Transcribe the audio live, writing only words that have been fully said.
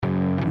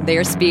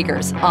They're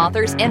speakers,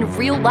 authors, and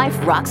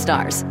real-life rock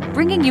stars,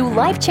 bringing you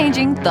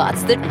life-changing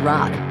thoughts that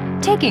rock.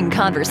 Taking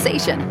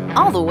conversation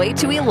all the way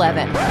to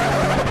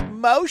 11.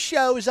 Most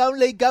shows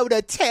only go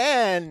to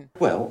 10.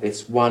 Well,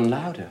 it's one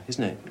louder,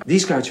 isn't it?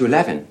 These go to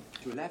 11.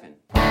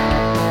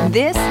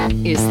 This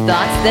is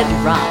Thoughts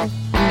That Rock.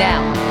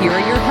 Now, here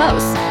are your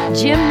hosts,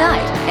 Jim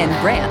Knight and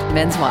Brant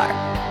Menswar.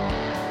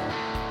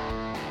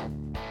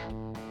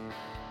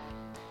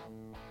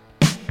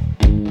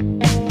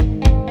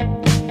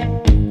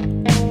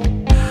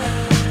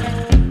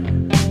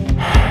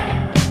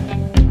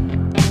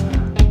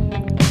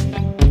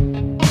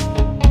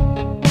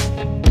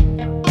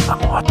 I'm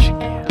watching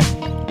you.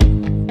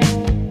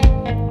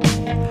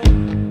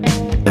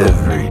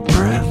 Every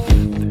breath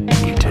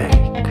you take.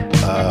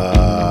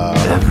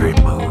 Every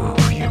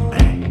move you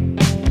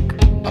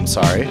make. I'm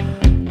sorry.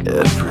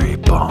 Every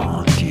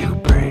bond you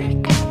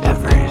break.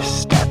 Every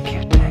step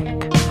you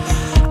take.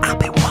 I'll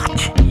be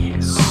watching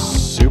you.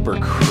 Super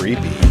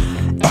creepy.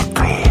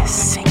 Every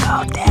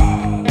single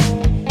day.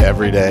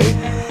 Every day.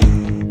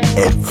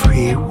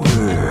 Every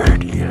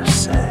word you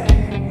say.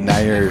 Now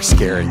you're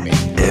scaring me.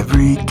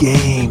 Every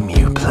game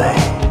you play.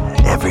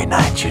 Every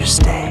night you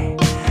stay.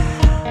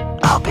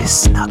 I'll be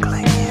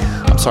snuggling you.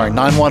 I'm sorry,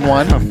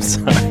 911. I'm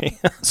sorry.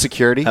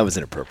 Security. That was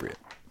inappropriate.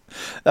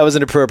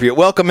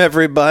 Welcome,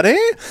 everybody.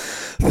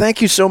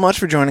 Thank you so much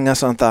for joining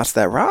us on Thoughts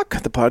That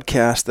Rock, the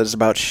podcast that is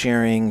about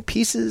sharing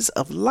pieces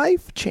of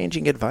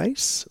life-changing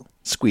advice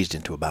squeezed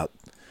into about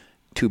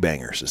two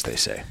bangers, as they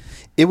say.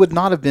 It would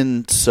not have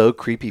been so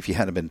creepy if you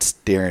hadn't been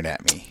staring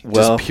at me,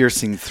 Well, just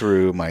piercing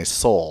through my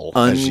soul.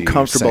 as you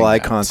Uncomfortable sang eye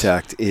that.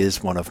 contact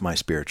is one of my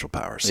spiritual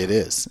powers. It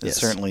is. It Yes.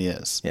 certainly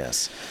is.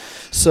 Yes.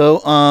 So,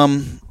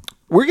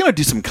 we're going to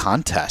do some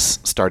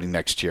contests starting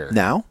next year.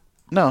 Now?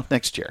 No,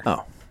 next year.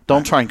 Oh.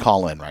 Don't try and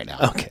call in right now.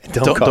 Okay,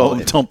 don't call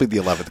in. Don't be the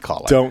 11th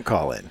caller. Don't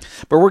call in.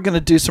 But we're going to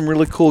do some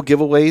really cool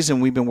giveaways,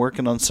 and we've been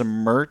working on some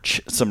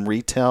merch, some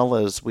retail,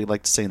 as we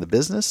like to say in the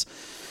business.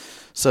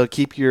 So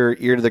keep your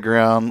ear to the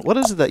ground. What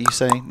is it that you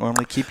say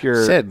normally? Keep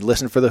your... Said,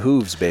 listen for the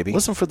hooves, baby.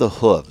 Listen for the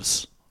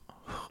hooves.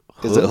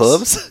 Is it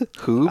hooves?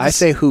 Hooves? I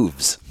say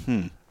hooves.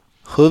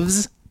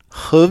 Hooves?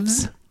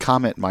 Hooves?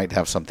 Comment might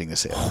have something to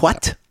say about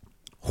What?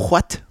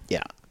 What? that.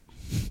 Yeah.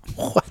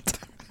 What?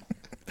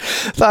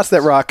 Thoughts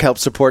That Rock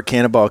helps support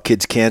Cannonball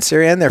Kids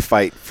Cancer and their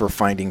fight for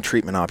finding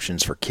treatment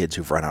options for kids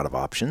who've run out of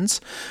options.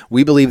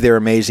 We believe they're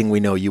amazing. We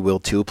know you will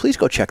too. Please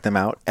go check them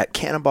out at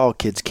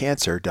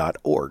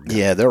cannonballkidscancer.org.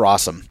 Yeah, they're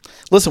awesome.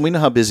 Listen, we know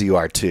how busy you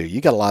are too.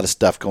 You got a lot of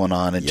stuff going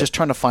on, and just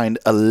trying to find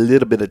a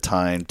little bit of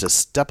time to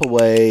step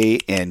away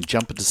and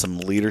jump into some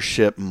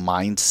leadership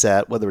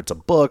mindset, whether it's a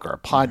book or a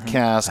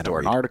podcast or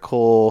an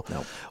article.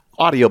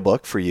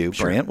 Audiobook for you,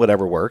 Brant,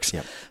 whatever works.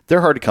 Yep. They're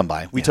hard to come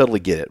by. We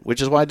totally get it,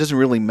 which is why it doesn't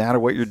really matter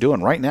what you're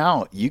doing. Right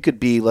now, you could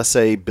be, let's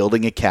say,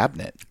 building a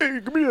cabinet. Hey,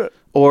 give me that.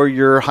 Or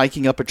you're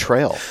hiking up a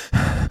trail.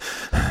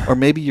 Or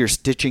maybe you're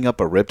stitching up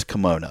a ripped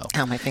kimono.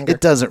 Ow, my finger. It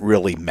doesn't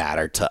really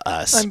matter to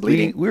us. I'm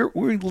bleeding.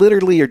 We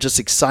literally are just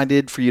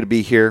excited for you to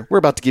be here. We're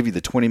about to give you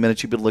the 20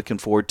 minutes you've been looking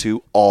forward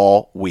to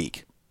all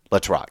week.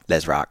 Let's rock.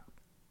 Let's rock.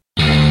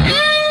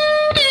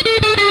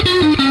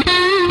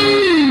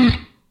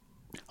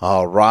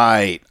 All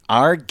right.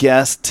 Our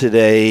guest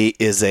today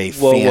is a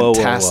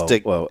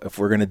fantastic... Whoa. If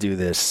we're going to do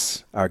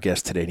this, our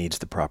guest today needs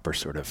the proper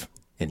sort of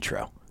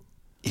intro.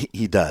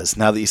 He does.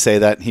 Now that you say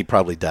that, he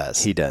probably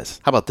does. He does.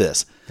 How about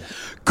this?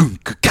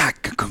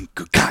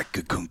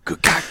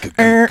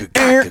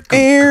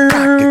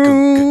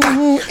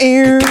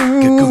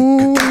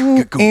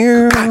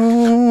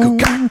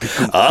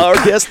 Our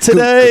guest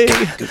today,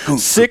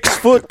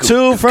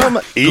 6'2" from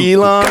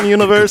Elon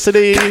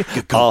University,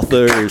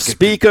 author,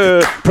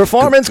 speaker,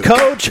 performance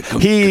coach.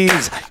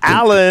 He's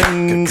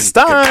Alan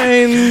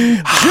Stein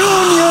Jr.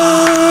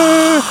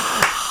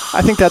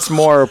 I think that's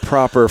more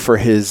proper for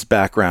his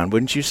background,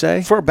 wouldn't you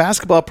say? For a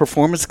basketball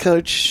performance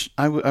coach,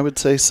 I would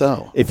say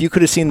so. If you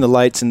could have seen the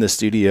lights in the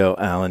studio,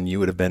 Alan, you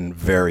would have been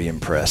very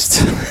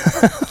impressed.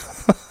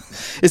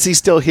 Is he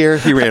still here?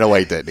 He ran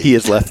away, didn't he? He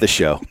has left the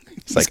show.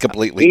 He's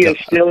completely He gone.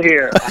 is still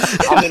here.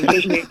 I'm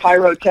envisioning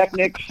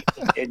pyrotechnics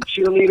and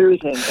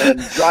cheerleaders and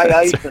dry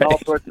ice and all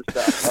sorts of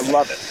stuff. I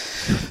love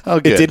it. Oh,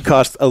 It good. did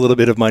cost a little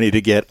bit of money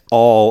to get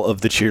all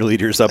of the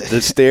cheerleaders up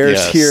the stairs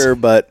Yes. here,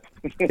 but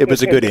it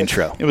was a good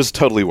intro. It was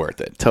totally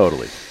worth it.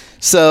 Totally.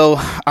 So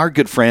our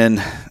good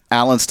friend,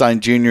 Alan Stein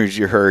Jr., as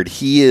you heard,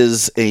 he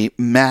is a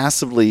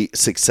massively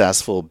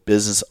successful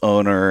business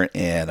owner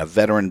and a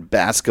veteran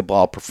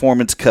basketball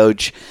performance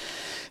coach.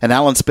 And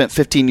Alan spent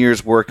 15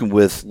 years working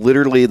with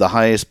literally the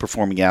highest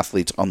performing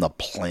athletes on the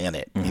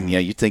planet. And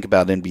you think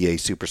about NBA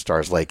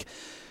superstars like,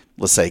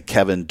 let's say,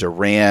 Kevin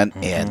Durant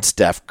and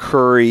Steph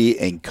Curry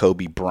and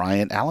Kobe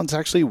Bryant. Alan's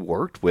actually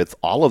worked with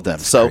all of them.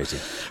 So crazy.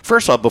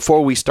 first off,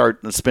 before we start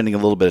spending a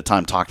little bit of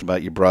time talking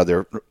about your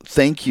brother,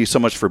 thank you so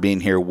much for being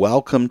here.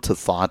 Welcome to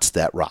Thoughts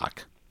That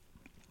Rock.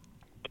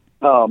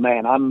 Oh,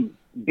 man, I'm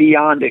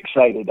beyond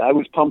excited. I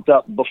was pumped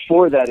up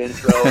before that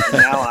intro, and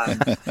now I'm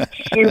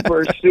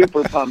super,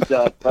 super pumped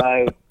up.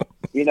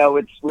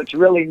 what's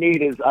really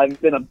neat is I've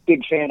been a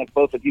big fan of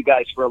both of you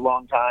guys for a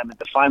long time, and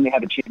to finally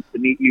have a chance to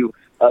meet you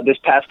this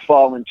past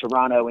fall in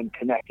Toronto and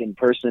connect in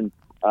person,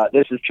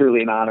 this is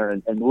truly an honor,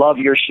 and love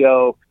your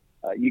show.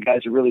 You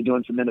guys are really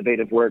doing some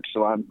innovative work,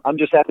 so I'm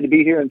just happy to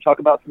be here and talk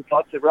about some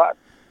thoughts that rock.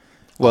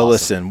 Well,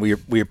 awesome.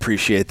 Listen, we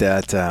appreciate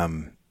that.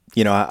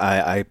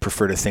 I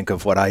prefer to think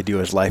of what I do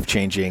as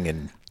life-changing,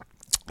 and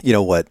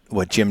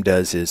what Jim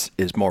does is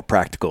more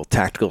practical,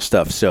 tactical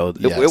stuff. So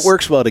it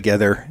works well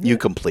together. You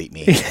complete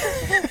me.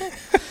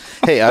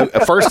 Hey,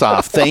 first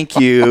off, thank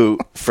you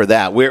for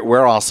that.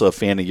 We're also a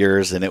fan of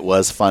yours, and it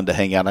was fun to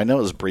hang out. I know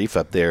it was brief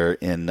up there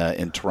in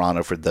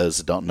Toronto. For those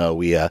that don't know,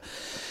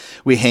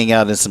 we hang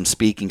out in some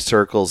speaking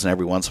circles, and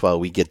every once in a while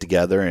we get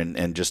together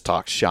and just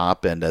talk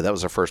shop. And that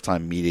was our first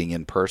time meeting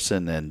in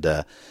person.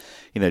 And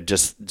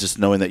just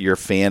knowing that you're a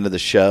fan of the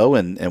show,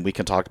 and we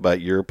can talk about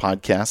your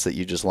podcast that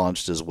you just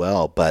launched as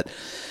well. But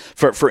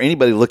for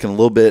anybody looking a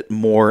little bit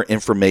more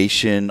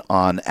information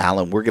on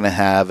Alan, we're going to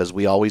have, as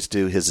we always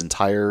do, his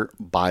entire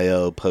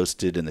bio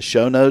posted in the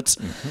show notes.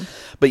 Mm-hmm.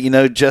 But,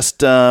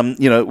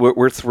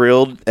 we're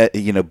thrilled,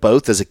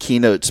 both as a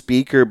keynote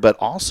speaker, but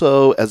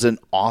also as an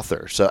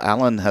author. So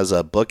Alan has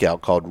a book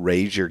out called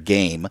Raise Your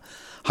Game,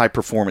 High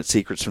Performance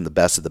Secrets from the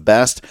Best of the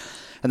Best.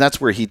 And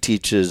that's where he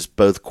teaches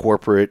both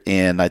corporate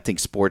and I think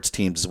sports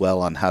teams as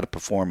well on how to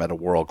perform at a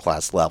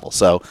world-class level.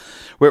 So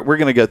we're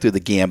going to go through the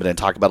gambit and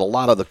talk about a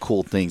lot of the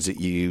cool things that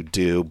you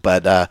do.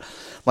 But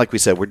like we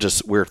said,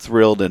 we're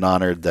thrilled and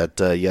honored that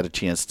you had a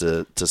chance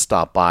to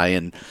stop by.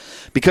 And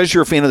because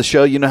you're a fan of the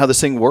show, you know how this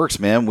thing works,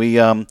 man. We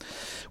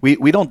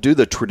don't do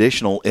the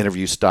traditional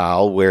interview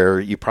style where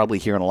you probably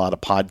hear in a lot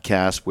of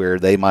podcasts where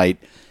they might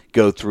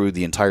go through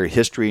the entire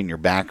history and your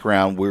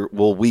background.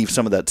 We'll weave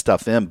some of that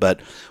stuff in, but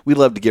we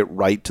love to get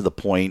right to the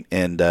point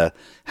and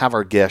have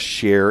our guests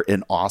share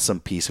an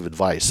awesome piece of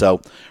advice.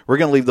 So we're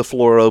going to leave the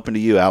floor open to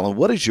you, Alan.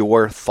 What is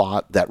your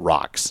thought that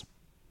rocks?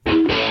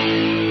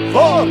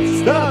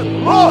 Thoughts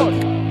that rock,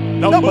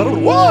 number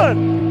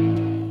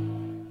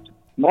one.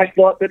 My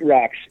thought that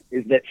rocks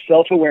is that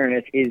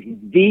self-awareness is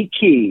the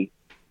key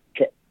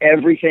to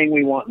everything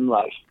we want in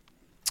life.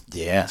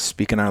 Yeah,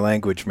 speaking our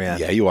language, man.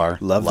 Yeah, you are.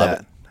 Love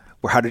that.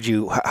 How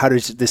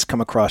does this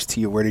come across to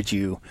you? Where did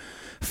you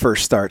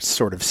first start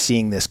sort of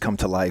seeing this come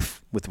to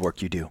life with the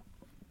work you do?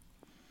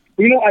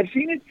 I've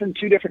seen it from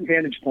two different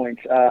vantage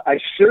points. I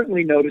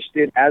certainly noticed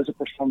it as a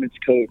performance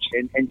coach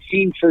and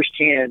seen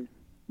firsthand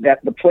that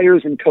the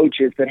players and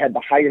coaches that had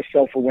the highest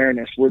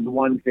self-awareness were the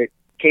ones that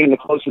came the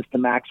closest to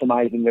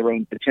maximizing their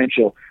own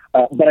potential.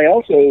 But I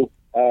also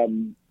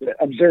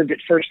observed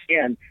it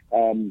firsthand.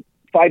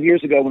 5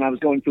 years ago, when I was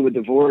going through a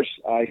divorce,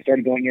 I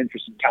started going in for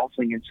some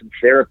counseling and some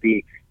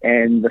therapy.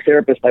 And the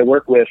therapist I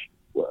work with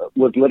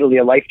was literally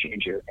a life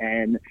changer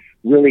and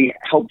really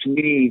helped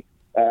me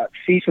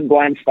see some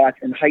blind spots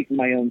and heighten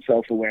my own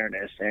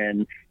self-awareness.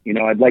 And,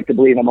 I'd like to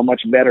believe I'm a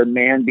much better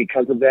man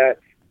because of that.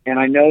 And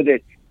I know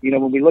that,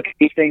 when we look at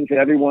these things that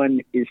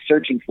everyone is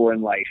searching for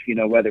in life,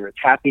 whether it's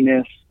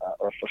happiness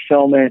or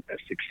fulfillment, or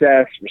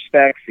success,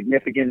 respect,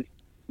 significance,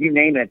 you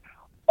name it,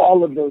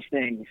 all of those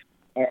things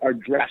are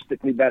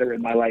drastically better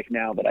in my life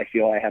now that I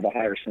feel I have a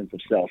higher sense of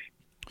self.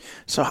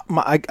 So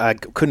I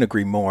couldn't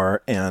agree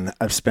more, and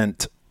I've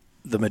spent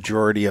the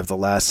majority of the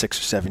last 6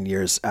 or 7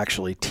 years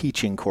actually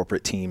teaching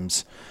corporate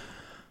teams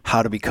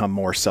how to become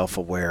more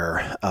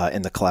self-aware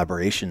in the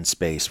collaboration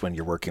space. When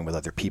you're working with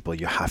other people,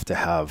 you have to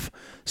have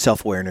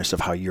self-awareness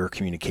of how you're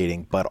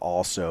communicating, but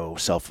also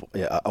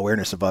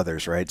self-awareness of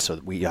others, right? So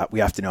we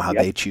have to know how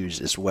they choose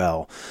as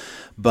well.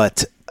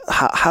 But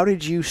how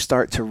did you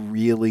start to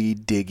really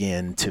dig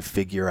in to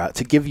figure out,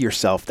 to give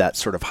yourself that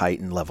sort of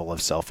heightened level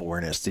of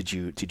self-awareness? Did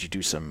you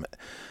do some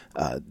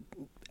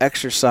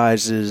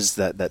exercises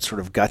that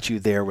sort of got you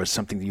there? Was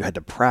something that you had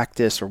to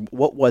practice, or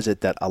what was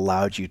it that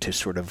allowed you to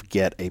sort of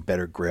get a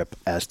better grip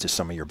as to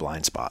some of your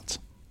blind spots?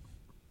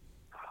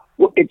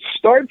 Well, it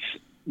starts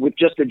with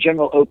just a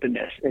general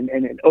openness and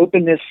an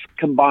openness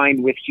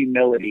combined with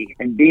humility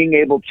and being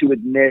able to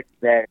admit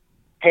that,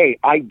 hey,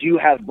 I do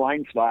have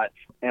blind spots,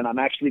 and I'm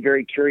actually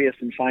very curious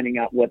in finding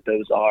out what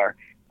those are.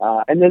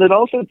 And then it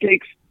also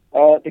takes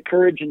the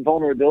courage and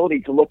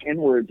vulnerability to look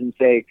inwards and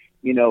say,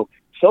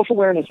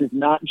 self-awareness is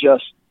not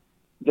just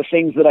the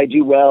things that I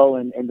do well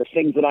and the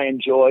things that I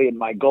enjoy and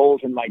my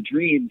goals and my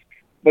dreams,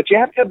 but you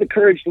have to have the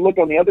courage to look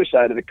on the other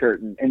side of the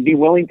curtain and be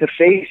willing to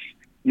face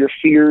your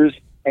fears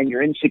and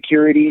your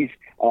insecurities,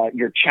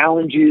 your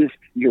challenges,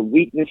 your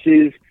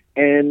weaknesses.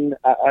 And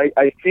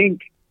I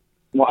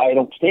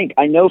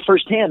know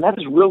firsthand that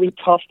is really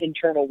tough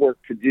internal work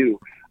to do.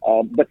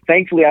 But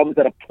thankfully, I was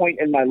at a point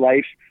in my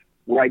life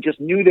where I just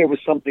knew there was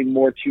something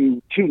more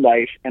to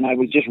life, and I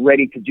was just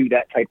ready to do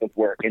that type of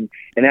work. And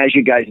as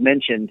you guys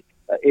mentioned,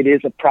 it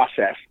is a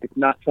process. It's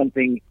not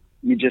something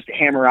you just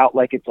hammer out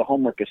like it's a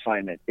homework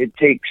assignment. It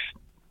takes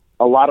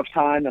a lot of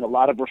time and a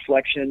lot of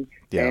reflection,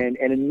 and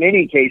in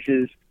many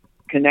cases,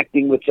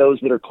 connecting with those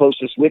that are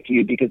closest with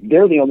you, because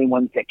they're the only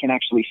ones that can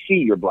actually see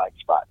your blind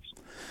spots.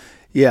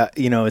 Yeah,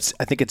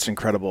 I think it's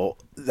incredible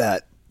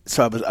that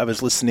So I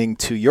was listening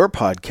to your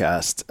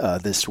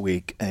podcast this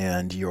week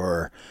and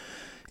your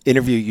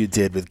interview you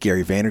did with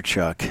Gary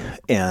Vaynerchuk,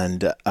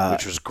 and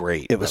which was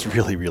great. It was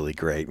really, really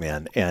great,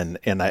 man. And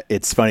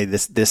it's funny,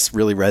 this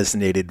really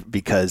resonated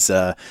because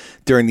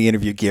during the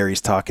interview,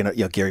 Gary's talking.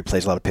 Gary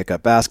plays a lot of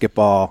pickup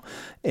basketball,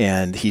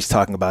 and he's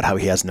talking about how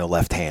he has no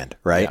left hand,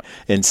 right? Yep.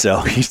 And so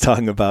he's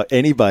talking about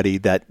anybody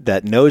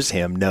that knows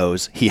him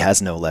knows he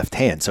has no left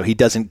hand. So he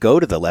doesn't go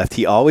to the left;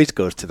 he always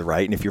goes to the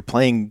right. And if you're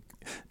playing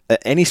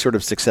any sort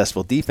of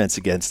successful defense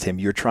against him,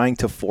 you're trying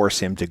to force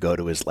him to go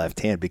to his left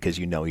hand because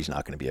you know he's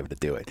not going to be able to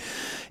do it.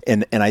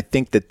 And I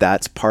think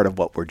that's part of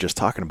what we're just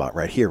talking about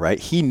right here, right?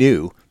 He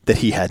knew that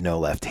he had no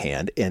left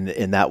hand,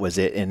 and that was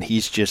it. And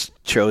he's just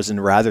chosen,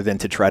 rather than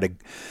to try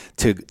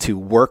to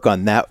work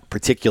on that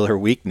particular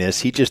weakness,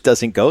 he just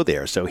doesn't go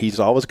there. So he's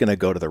always going to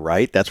go to the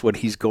right. That's what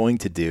he's going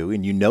to do,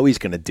 and you know he's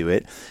going to do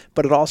it.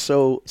 But it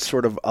also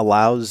sort of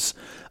allows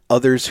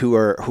others who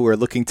are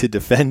looking to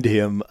defend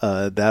him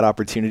that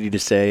opportunity to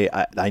say,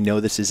 I know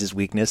this is his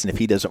weakness, and if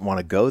he doesn't want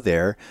to go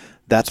there,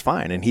 that's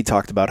fine. And he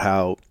talked about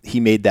how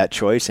he made that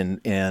choice,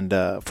 and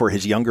for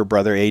his younger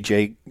brother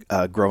AJ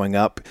growing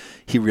up,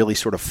 he really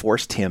sort of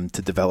forced him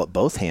to develop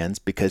both hands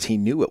because he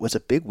knew it was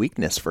a big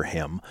weakness for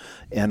him.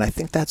 And I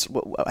think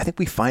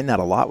we find that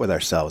a lot with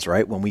ourselves,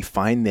 right? When we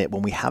find that,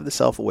 when we have the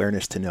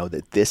self-awareness to know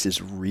that this is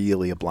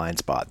really a blind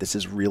spot, this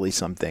is really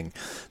something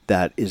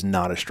that is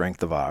not a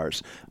strength of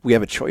ours, we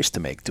have a choice to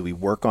make. Do we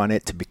work on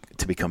it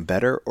to become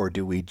better, or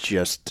do we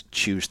just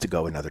choose to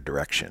go another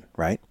direction,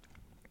 right?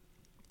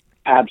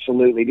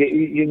 Absolutely.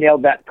 You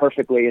nailed that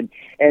perfectly.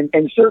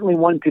 And certainly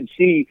one could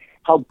see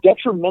how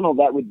detrimental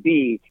that would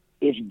be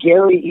if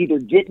Gary either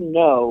didn't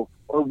know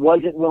or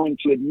wasn't willing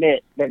to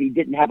admit that he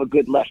didn't have a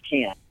good left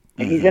hand.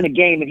 And he's in a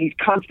game and he's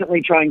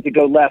constantly trying to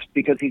go left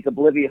because he's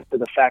oblivious to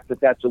the fact that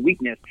that's a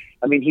weakness.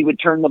 I mean, he would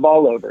turn the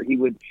ball over. He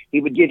would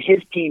give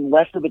his team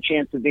less of a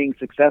chance of being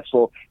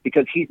successful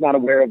because he's not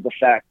aware of the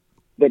fact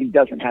that he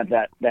doesn't have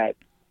that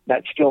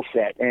skill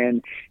set.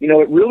 And,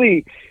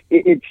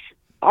 it's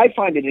I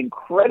find it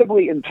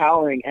incredibly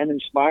empowering and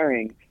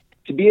inspiring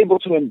to be able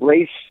to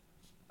embrace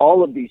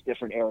all of these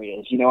different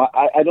areas.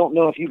 I don't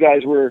know if you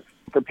guys were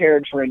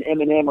prepared for an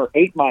Eminem or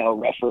 8 Mile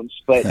reference,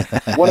 but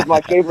one of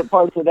my favorite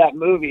parts of that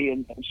movie,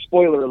 and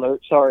spoiler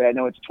alert, sorry, I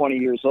know it's 20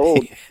 years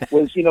old,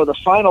 was, the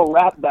final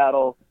rap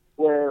battle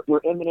where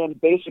Eminem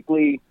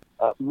basically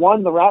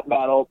won the rap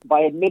battle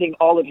by admitting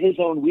all of his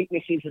own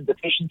weaknesses and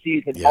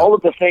deficiencies and all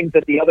of the things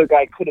that the other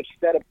guy could have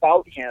said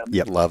about him.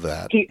 Yep, love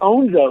that. He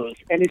owned those,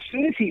 and as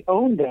soon as he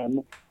owned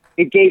them,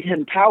 it gave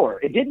him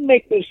power. It didn't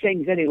make those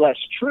things any less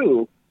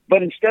true,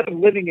 but instead of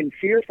living in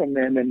fear from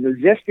them and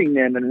resisting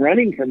them and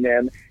running from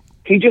them,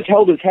 he just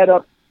held his head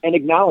up and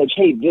acknowledged,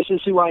 hey, this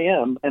is who I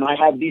am, and I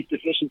have these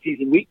deficiencies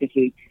and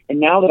weaknesses,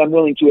 and now that I'm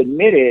willing to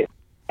admit it,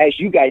 as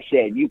you guys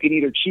said, you can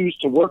either choose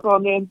to work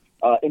on them.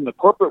 In the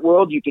corporate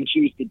world, you can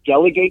choose to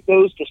delegate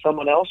those to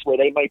someone else where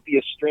they might be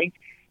a strength.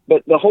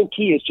 But the whole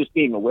key is just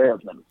being aware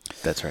of them.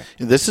 That's right.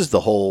 This is the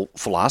whole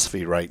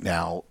philosophy right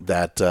now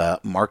that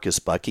Marcus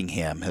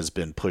Buckingham has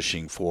been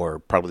pushing for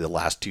probably the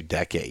last 2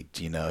 decades.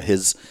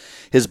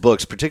 His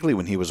books, particularly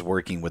when he was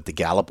working with the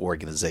Gallup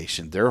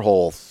organization, their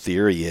whole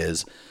theory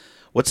is,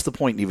 what's the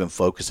point in even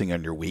focusing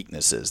on your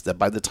weaknesses? That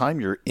by the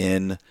time you're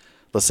in,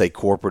 let's say,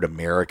 corporate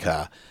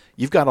America,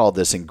 you've got all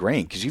this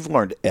ingrained because you've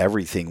learned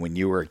everything when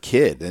you were a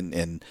kid.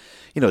 And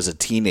as a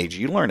teenager,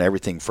 you learn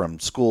everything from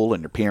school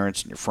and your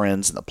parents and your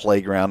friends and the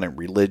playground and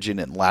religion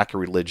and lack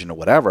of religion or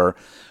whatever.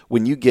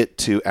 When you get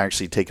to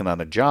actually taking on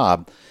a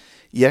job,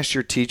 yes,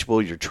 you're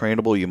teachable, you're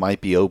trainable, you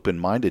might be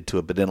open-minded to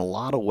it, but in a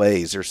lot of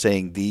ways, they're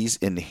saying these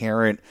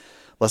inherent,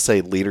 let's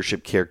say,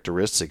 leadership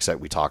characteristics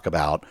that we talk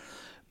about,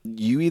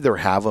 you either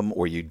have them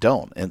or you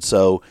don't. And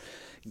so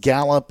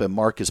Gallup and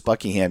Marcus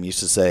Buckingham used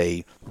to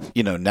say,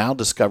 now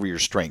discover your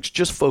strengths.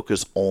 Just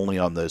focus only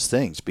on those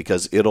things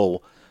because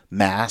it'll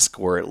mask,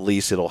 or at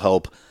least it'll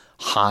help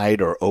hide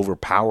or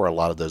overpower a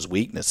lot of those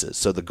weaknesses.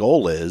 So the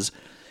goal is,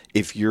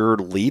 if you're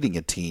leading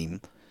a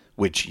team,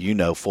 which you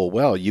know full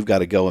well, you've got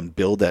to go and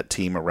build that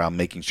team around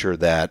making sure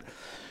that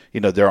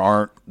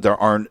there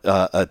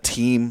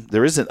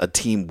isn't a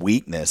team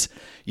weakness.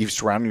 You've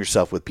surrounded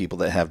yourself with people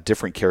that have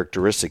different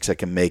characteristics that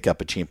can make up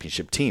a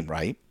championship team,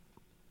 right?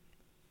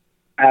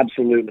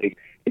 Absolutely.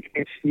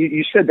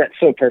 You said that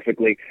so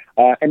perfectly.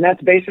 And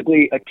that's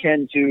basically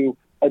akin to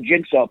a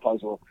jigsaw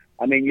puzzle.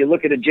 I mean, you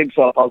look at a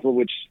jigsaw puzzle,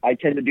 which I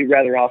tend to do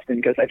rather often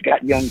because I've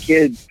got young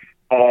kids.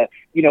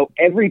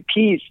 Every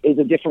piece is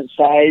a different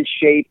size,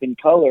 shape, and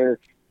color,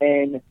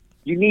 and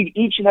you need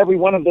each and every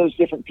one of those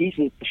different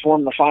pieces to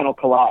form the final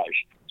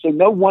collage. So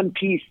no one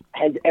piece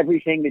has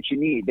everything that you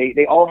need.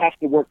 They all have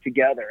to work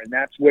together, and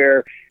that's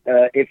where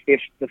if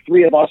the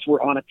 3 of us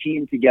were on a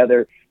team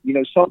together,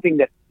 something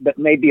that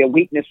may be a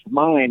weakness of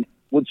mine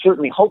would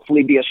certainly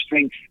hopefully be a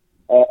strength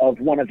of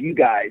one of you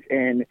guys.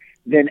 And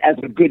then as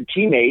a good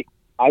teammate,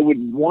 I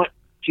would want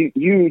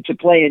you to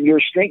play in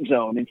your strength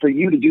zone and for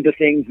you to do the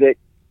things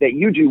that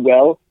you do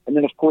well. And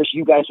then, of course,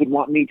 you guys would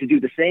want me to do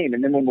the same.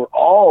 And then when we're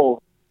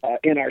all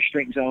in our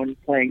strength zone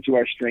playing to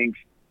our strengths,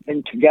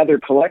 then together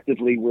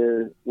collectively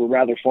we're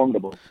rather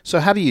formidable. So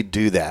how do you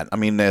do that? I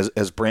mean,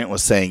 as Brant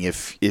was saying,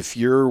 if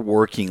you're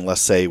working,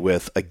 let's say,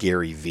 with a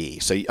Gary Vee,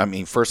 so I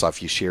mean, first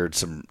off, you shared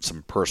some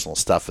personal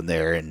stuff in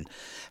there and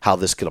how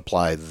this could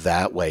apply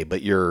that way,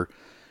 but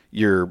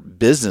your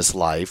business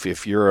life,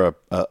 if you're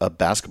a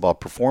basketball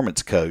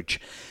performance coach,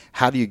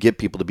 how do you get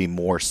people to be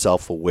more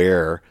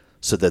self-aware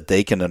so that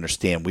they can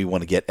understand we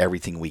want to get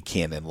everything we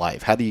can in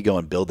life? How do you go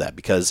and build that?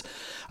 Because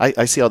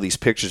I see all these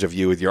pictures of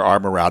you with your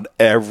arm around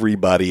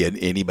everybody and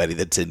anybody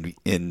that's in the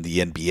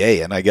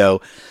NBA, and I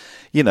go,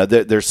 you know,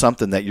 there's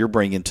something that you're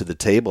bringing to the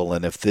table,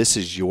 and if this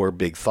is your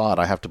big thought,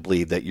 I have to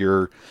believe that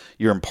you're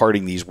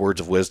imparting these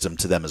words of wisdom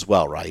to them as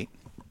well, right?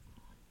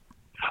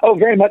 Oh,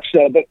 very much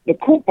so. But the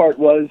cool part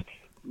was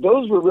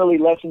those were really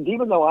lessons,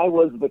 even though I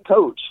was the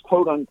coach,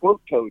 quote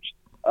unquote coach.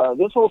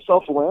 This whole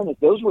self-awareness,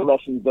 those were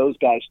lessons those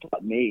guys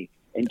taught me,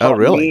 and taught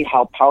me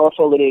how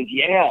powerful it is.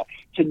 Yeah,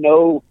 to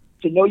know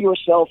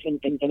yourself, and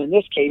in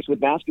this case with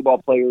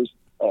basketball players,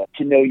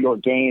 to know your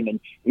game. And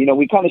you know,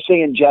 we kind of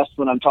say in jest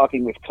when I'm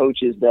talking with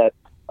coaches that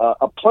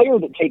a player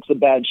that takes a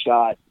bad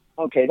shot,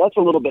 okay, that's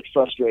a little bit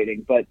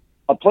frustrating, but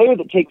a player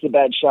that takes a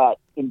bad shot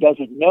and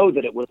doesn't know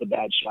that it was a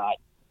bad shot,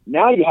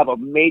 now you have a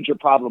major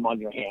problem on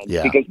your hands,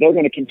 because they're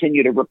going to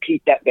continue to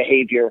repeat that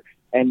behavior,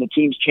 and the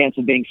team's chance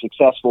of being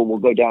successful will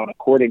go down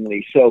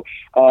accordingly. So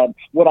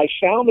what I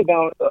found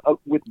about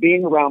with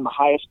being around the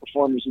highest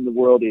performers in the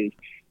world is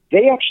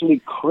they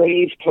actually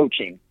crave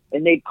coaching,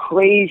 and they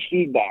crave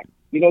feedback.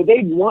 You know, they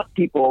want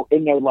people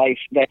in their life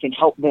that can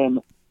help them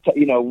to,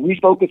 you know,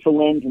 refocus the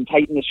lens and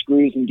tighten the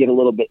screws and get a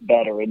little bit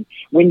better. And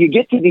when you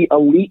get to the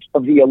elite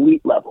of the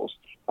elite levels,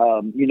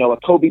 you know, a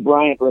Kobe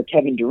Bryant or a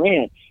Kevin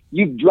Durant,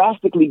 you've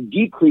drastically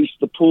decreased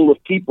the pool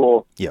of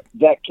people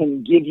that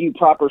can give you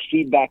proper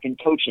feedback and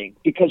coaching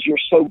because you're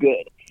so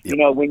good. You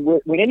know,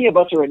 when any of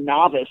us are a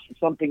novice at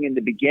something in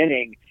the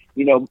beginning,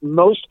 you know,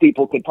 most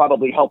people could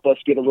probably help us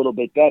get a little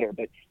bit better.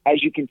 But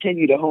as you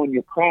continue to hone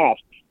your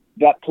craft,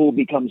 that pool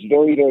becomes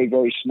very, very,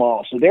 very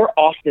small. So they're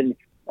often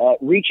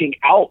reaching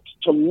out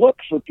to look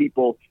for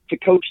people to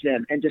coach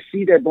them and to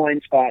see their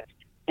blind spots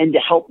and to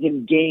help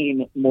them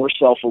gain more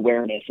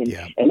self-awareness.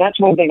 And that's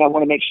one thing I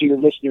want to make sure your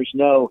listeners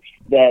know,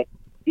 that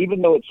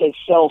even though it says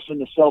self in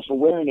the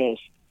self-awareness,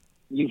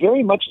 you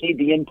very much need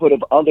the input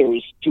of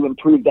others to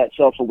improve that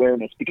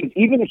self-awareness, because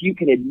even if you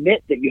can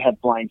admit that you have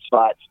blind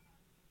spots,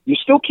 you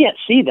still can't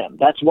see them.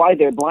 That's why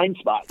they're blind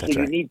spots. That's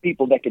so you need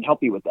people that can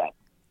help you with that.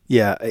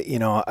 Yeah, you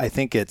know, I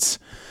think it's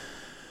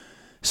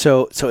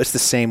so it's the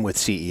same with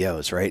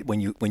CEOs, right?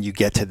 When you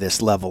get to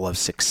this level of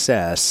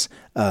success,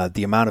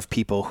 the amount of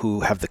people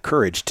who have the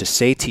courage to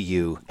say to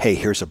you, "Hey,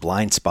 here's a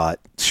blind spot,"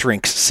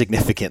 shrinks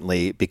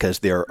significantly because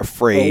they're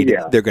afraid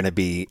they're going to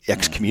be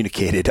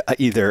excommunicated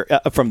either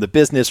from the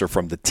business or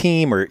from the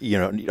team, or you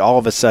know, all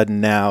of a sudden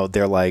now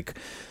they're like,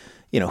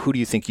 you know, who do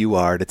you think you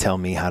are to tell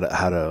me how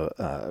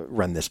to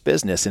run this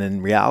business? And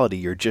in reality,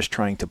 you're just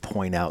trying to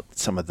point out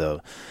some of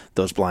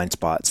those blind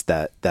spots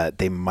that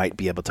they might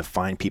be able to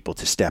find people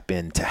to step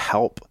in to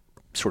help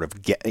sort of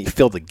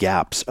fill the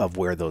gaps of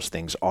where those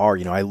things are.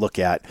 You know, I look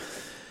at,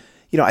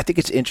 you know, I think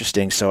it's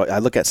interesting. So I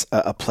look at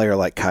a player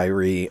like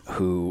Kyrie,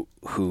 who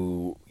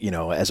you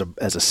know, as a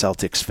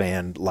Celtics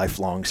fan,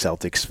 lifelong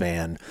Celtics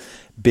fan,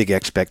 big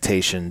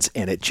expectations,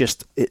 and it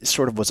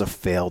sort of was a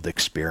failed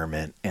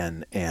experiment,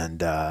 and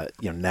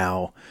you know,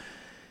 now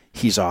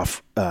he's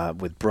off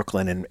with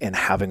Brooklyn and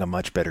having a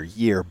much better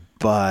year.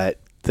 But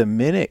the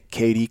minute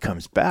KD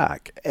comes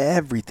back,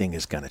 everything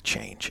is going to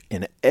change,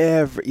 and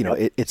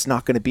it's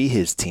not going to be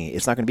his team,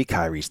 it's not going to be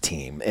Kyrie's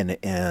team,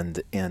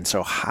 and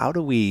so how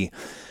do we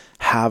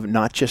have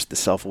not just the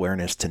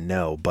self-awareness to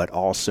know, but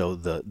also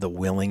the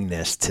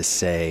willingness to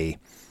say,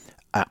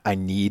 I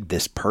need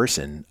this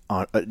person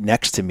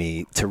next to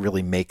me to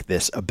really make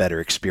this a better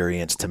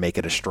experience, to make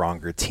it a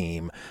stronger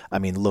team. I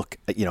mean, look,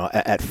 you know,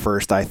 at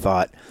first I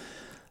thought,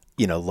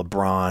 you know,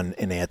 LeBron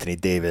and Anthony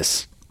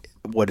Davis,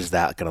 what is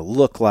that going to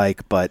look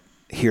like? But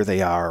here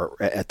they are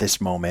at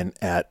this moment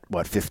at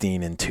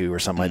 15-2 or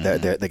something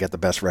like that. They got the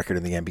best record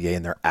in the NBA,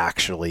 and they're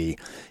actually,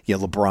 you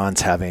know,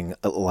 LeBron's having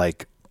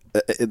like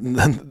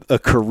a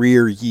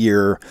career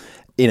year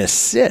in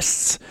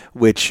assists,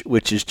 which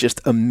is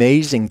just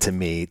amazing to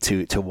me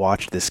to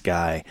watch this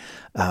guy.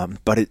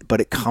 But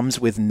it comes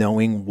with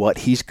knowing what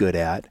he's good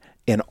at,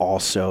 and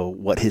also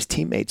what his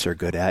teammates are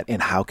good at,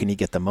 and how can he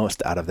get the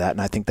most out of that.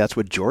 And I think that's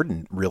what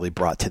Jordan really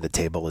brought to the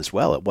table as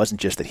well. It wasn't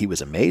just that he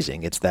was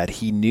amazing, it's that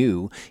he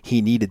knew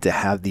he needed to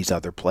have these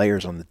other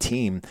players on the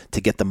team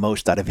to get the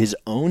most out of his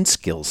own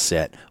skill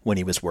set when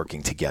he was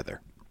working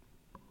together.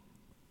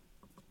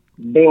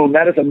 Boom,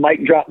 that is a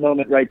mic drop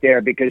moment right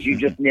there, because you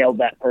just nailed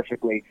that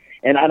perfectly.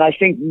 And I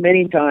think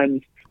many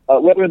times,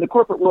 whether in the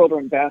corporate world or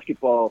in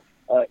basketball,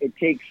 it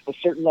takes a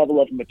certain level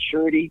of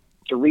maturity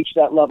to reach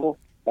that level.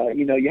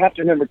 You know, you have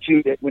to remember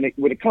too that when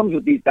it comes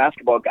with these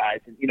basketball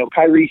guys, and you know,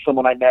 Kyrie's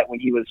someone I met when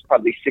he was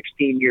probably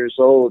 16 years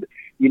old.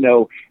 You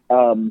know,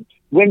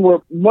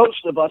 when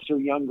most of us are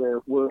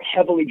younger, we're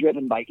heavily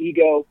driven by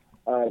ego.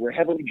 We're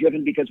heavily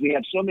driven because we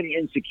have so many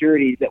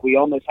insecurities that we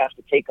almost have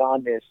to take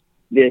on this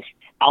this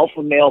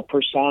alpha male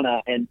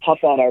persona and puff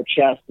out our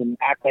chest and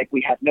act like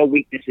we have no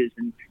weaknesses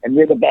and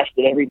we're the best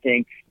at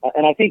everything.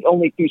 And I think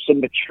only through some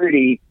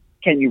maturity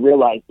can you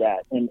realize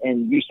that.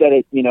 And you said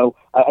it,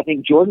 I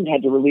think Jordan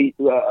had to really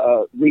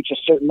reach a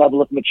certain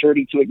level of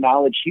maturity to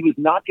acknowledge he was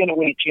not going to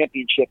win a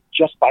championship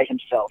just by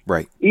himself.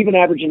 Right. Even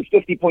averaging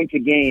 50 points a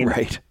game,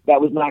 right.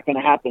 That was not going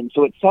to happen.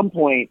 So at some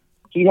point,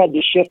 he had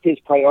to shift his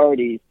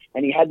priorities,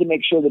 and he had to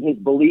make sure that his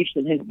beliefs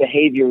and his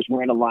behaviors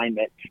were in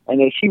alignment.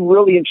 And if he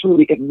really and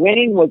truly, if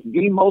winning was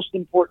the most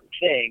important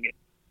thing,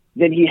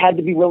 then he had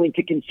to be willing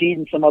to concede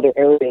in some other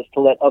areas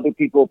to let other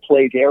people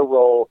play their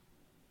role.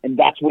 And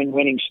that's when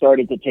winning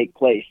started to take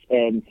place.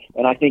 And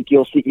I think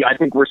I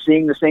think we're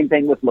seeing the same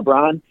thing with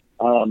LeBron.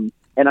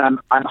 And I'm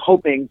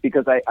hoping,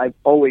 because I've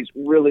always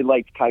really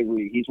liked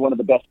Kyrie. He's one of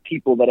the best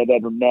people that I've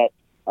ever met.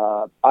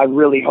 I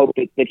really hope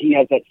that he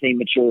has that same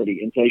maturity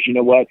and says, you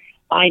know what,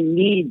 I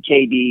need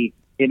KD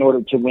in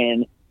order to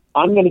win.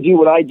 I'm going to do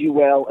what I do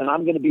well, and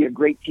I'm going to be a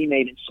great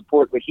teammate and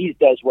support what he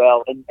does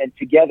well. And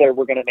together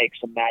we're going to make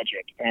some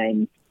magic.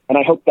 And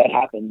I hope that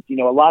happens.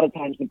 A lot of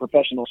times in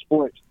professional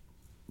sports,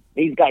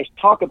 these guys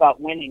talk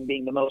about winning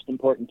being the most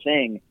important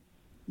thing,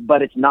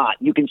 but it's not.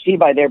 You can see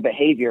by their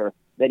behavior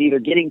that either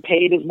getting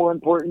paid is more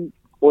important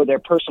or their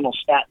personal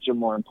stats are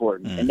more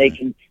important.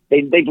 Mm-hmm.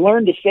 And they've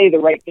learned to say the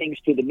right things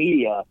to the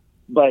media,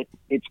 but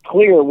it's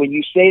clear when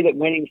you say that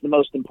winning's the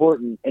most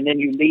important and then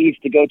you leave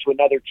to go to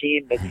another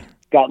team that's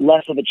got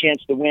less of a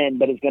chance to win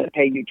but is going to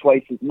pay you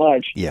twice as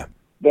much,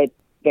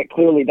 that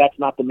clearly that's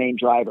not the main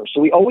driver. So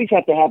we always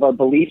have to have our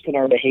beliefs and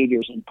our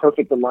behaviors in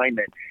perfect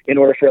alignment in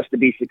order for us to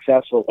be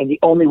successful. And the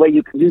only way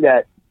you can do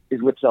that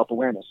is with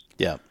self-awareness.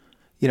 Yeah.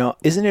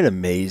 Isn't it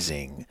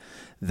amazing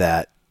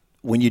that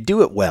when you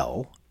do it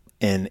well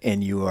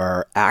and you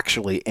are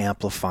actually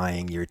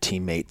amplifying your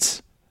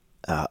teammates'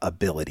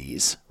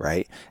 abilities,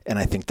 right? And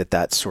I think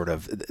that's sort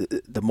of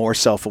the more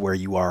self-aware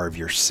you are of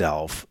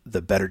yourself,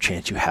 the better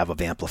chance you have of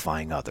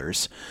amplifying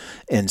others.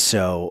 And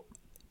so,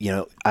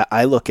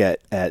 I look at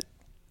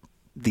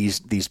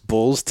these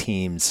Bulls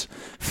teams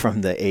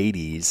from the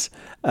 80s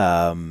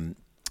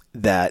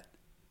that,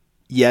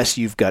 yes,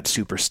 you've got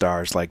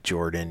superstars like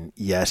Jordan.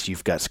 Yes,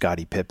 you've got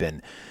Scottie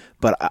Pippen.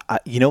 But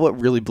what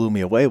really blew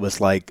me away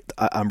was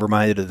I'm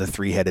reminded of the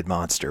three-headed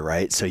monster,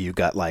 right? So you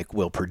got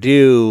Will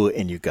Perdue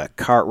and you got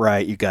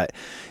Cartwright. You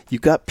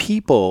got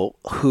people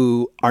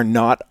who are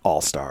not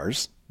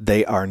all-stars.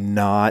 They are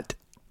not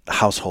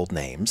household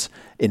names.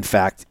 In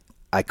fact,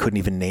 I couldn't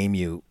even name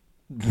you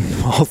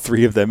all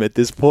three of them at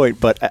this point,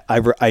 but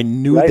I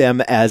knew them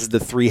as the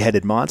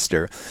three-headed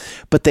monster.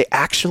 But they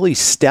actually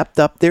stepped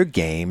up their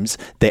games.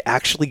 They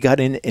actually got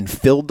in and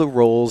filled the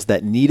roles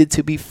that needed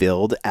to be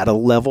filled at a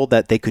level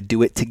that they could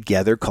do it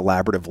together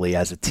collaboratively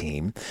as a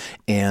team.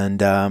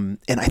 And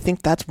I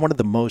think that's one of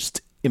the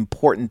most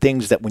important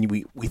things, that when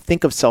we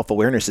think of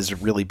self-awareness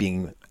as really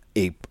being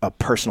a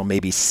personal,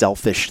 maybe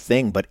selfish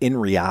thing, but in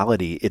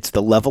reality, it's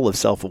the level of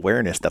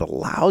self-awareness that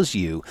allows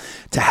you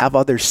to have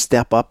others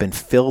step up and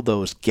fill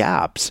those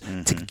gaps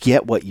to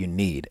get what you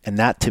need. And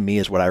that, to me,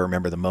 is what I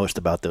remember the most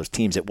about those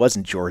teams. It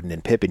wasn't Jordan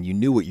and Pippen. You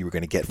knew what you were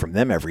going to get from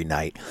them every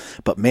night.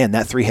 But man,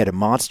 that three-headed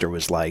monster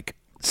was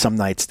some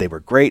nights they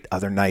were great,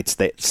 other nights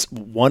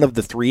one of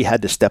the three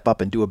had to step up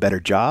and do a better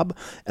job.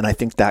 And I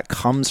think that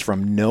comes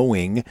from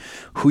knowing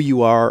who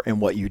you are and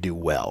what you do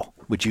well.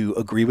 Would you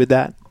agree with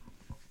that?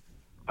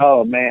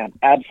 Oh man,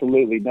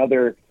 absolutely.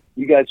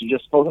 You guys are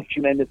just full of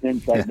tremendous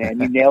insight, man.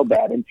 You nailed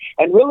that. And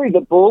really the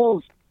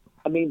Bulls,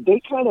 they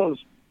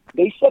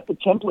set the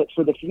template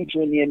for the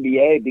future in the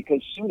NBA,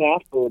 because soon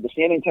after, the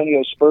San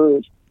Antonio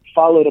Spurs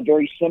followed a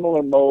very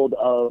similar mold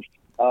of,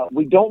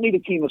 we don't need a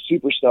team of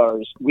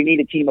superstars. We need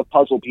a team of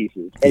puzzle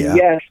pieces. And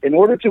yes, in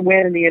order to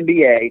win in the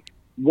NBA,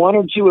 one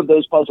or two of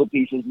those puzzle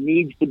pieces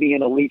needs to be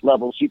an elite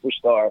level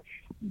superstar.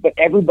 But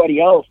everybody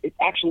else, it's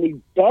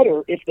actually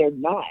better if they're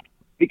not.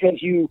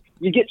 Because you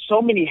get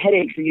so many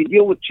headaches and you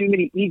deal with too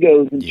many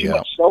egos and too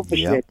much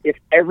selfishness if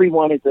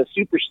everyone is a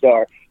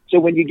superstar. So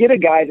when you get a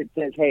guy that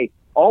says, hey,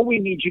 all we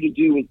need you to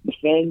do is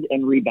defend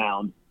and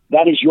rebound,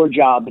 that is your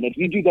job. And if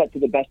you do that to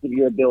the best of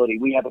your ability,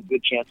 we have a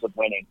good chance of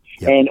winning.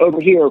 Yep. And over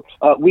here,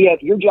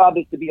 your job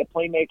is to be a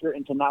playmaker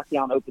and to knock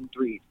down open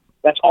threes.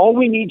 That's all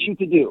we need you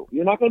to do.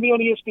 You're not going to be on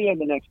ESPN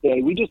the next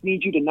day. We just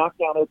need you to knock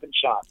down open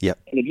shots. Yep.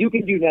 And if you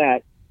can do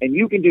that, and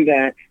you can do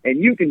that,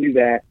 and you can do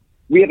that,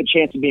 we have a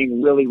chance of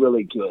being really,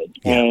 really good.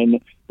 Yeah.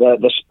 And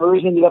the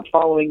Spurs ended up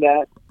following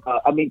that.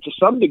 To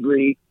some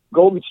degree,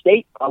 Golden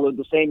State followed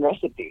the same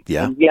recipe.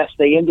 Yeah. And yes,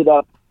 they ended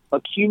up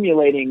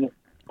accumulating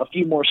a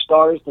few more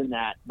stars than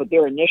that, but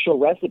their initial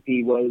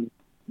recipe was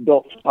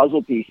built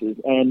puzzle pieces.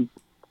 And,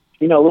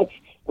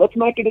 let's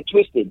not get it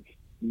twisted.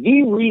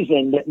 The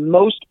reason that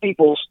most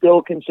people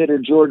still consider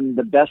Jordan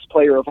the best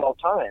player of all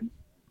time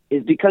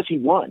is because he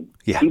won.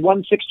 Yeah. He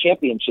won 6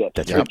 championships.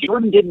 That's if right.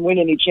 Jordan didn't win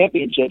any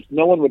championships,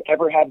 no one would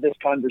ever have this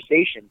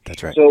conversation.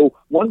 That's right. So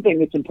one thing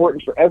that's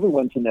important for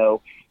everyone to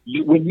know,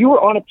 when you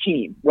are on a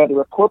team, whether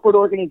a corporate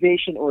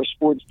organization or a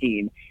sports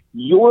team,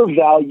 your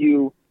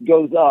value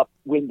goes up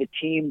when the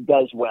team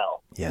does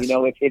well. Yes.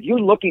 If you're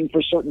looking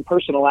for certain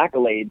personal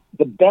accolades,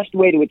 the best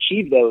way to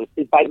achieve those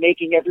is by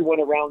making everyone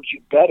around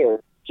you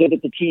better so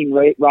that the team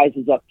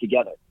rises up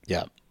together.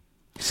 Yeah.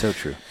 So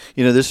true.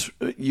 This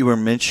you were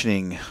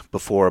mentioning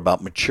before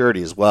about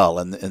maturity as well,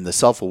 and the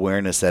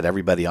self-awareness that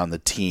everybody on the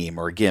team,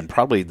 or again,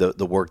 probably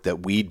the work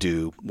that we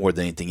do more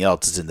than anything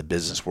else, is in the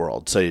business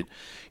world. So,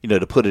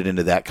 to put it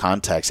into that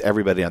context,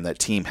 everybody on that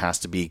team has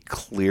to be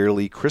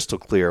crystal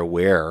clear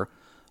aware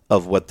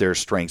of what their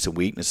strengths and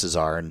weaknesses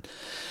are. And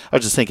I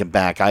was just thinking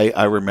back,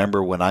 I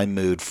remember when I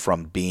moved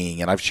from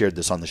being, and I've shared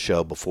this on the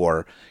show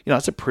before, I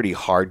was a pretty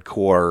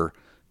hardcore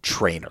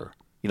trainer.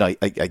 I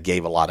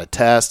gave a lot of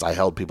tests. I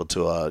held people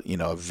to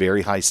a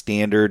very high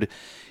standard.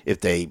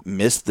 If they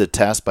missed the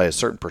test by a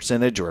certain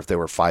percentage, or if they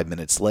were 5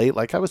 minutes late,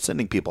 I was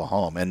sending people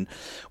home. And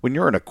when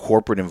you're in a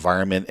corporate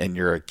environment and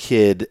you're a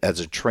kid as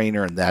a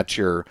trainer and that's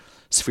your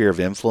sphere of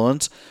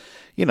influence,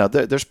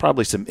 there's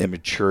probably some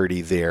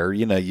immaturity there.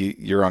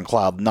 You're on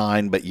cloud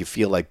 9, but you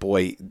feel like,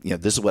 boy,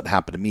 this is what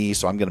happened to me,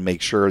 so I'm going to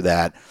make sure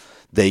that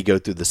they go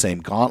through the same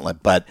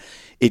gauntlet. But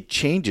it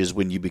changes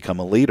when you become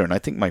a leader. And I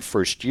think my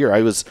first year,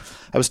 I was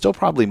still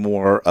probably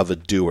more of a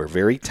doer,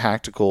 very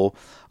tactical.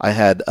 I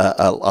had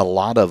a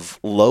lot of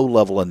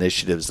low-level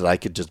initiatives that I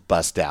could just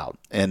bust out.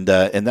 And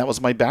that was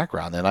my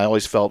background, and I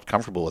always felt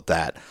comfortable with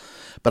that.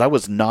 But I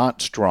was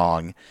not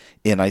strong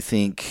in, I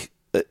think,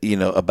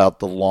 about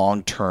the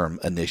long-term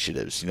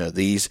initiatives.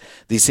 These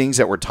things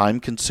that were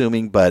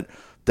time-consuming, but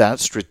that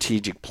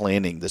strategic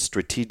planning, the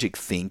strategic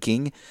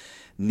thinking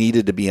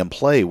needed to be in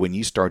play when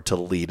you start to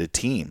lead a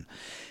team.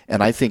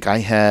 And I think I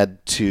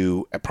had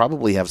to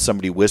probably have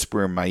somebody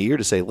whisper in my ear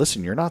to say,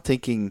 listen, you're not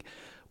thinking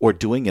or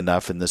doing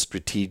enough in the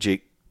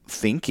strategic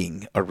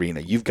thinking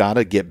arena. You've got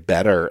to get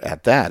better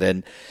at that.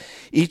 And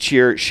each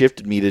year it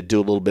shifted me to do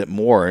a little bit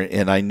more,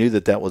 and I knew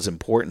that was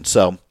important.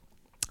 So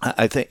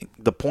I think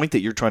the point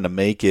that you're trying to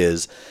make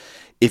is,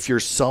 if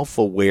you're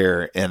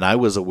self-aware, and I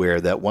was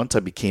aware that once I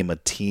became a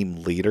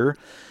team leader,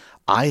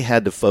 I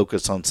had to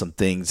focus on some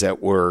things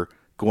that were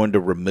going to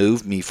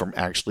remove me from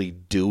actually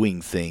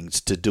doing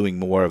things to doing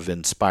more of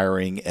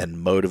inspiring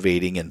and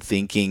motivating and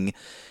thinking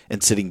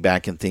and sitting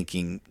back and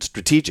thinking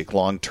strategic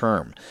long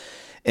term.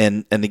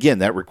 And again,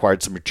 that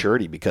required some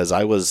maturity, because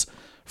I was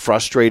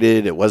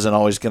frustrated. It wasn't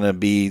always going to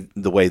be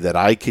the way that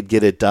I could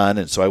get it done.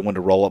 And so I wanted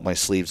to roll up my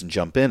sleeves and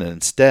jump in. And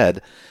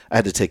instead, I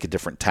had to take a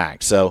different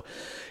tack. So,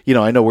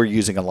 I know we're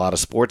using a lot of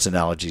sports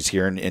analogies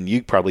here, and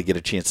you probably get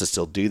a chance to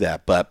still do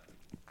that. But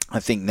I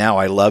think now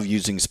I love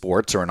using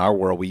sports, or in our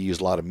world, we use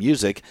a lot of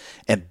music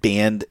and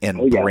band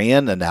and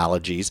brand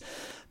analogies,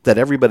 that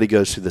everybody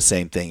goes through the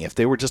same thing. If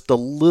they were just a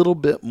little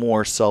bit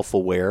more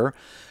self-aware,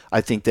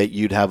 I think that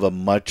you'd have a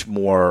much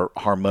more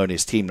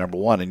harmonious team, number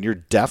one, and you're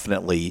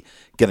definitely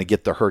going to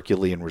get the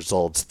Herculean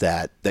results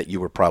that you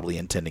were probably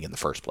intending in the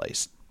first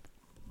place.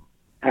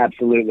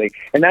 Absolutely.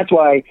 And that's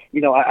why,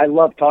 I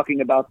love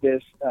talking about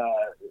this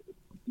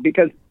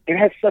because it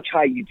has such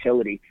high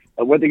utility.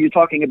 Whether you're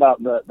talking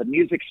about the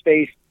music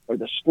space or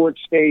the sports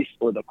space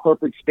or the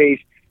corporate space,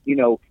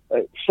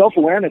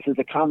 self-awareness is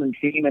a common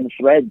theme and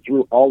thread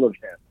through all of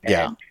them.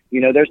 Yeah.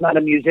 And, there's not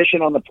a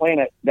musician on the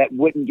planet that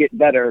wouldn't get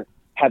better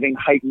having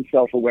heightened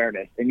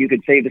self-awareness. And you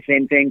could say the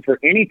same thing for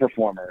any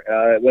performer,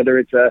 whether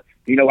it's I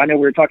know we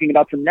were talking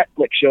about some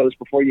Netflix shows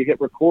before you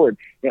hit record.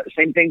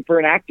 Same thing for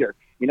an actor.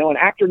 An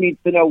actor needs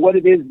to know what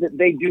it is that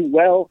they do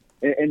well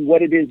and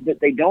what it is that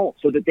they don't,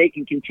 so that they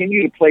can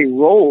continue to play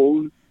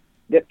roles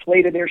that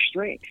play to their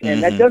strengths.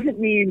 And that doesn't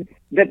mean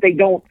that they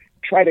don't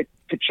try to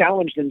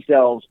challenge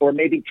themselves or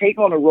maybe take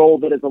on a role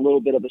that is a little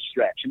bit of a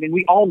stretch. I mean,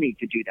 we all need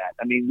to do that.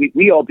 I mean,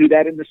 we all do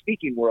that in the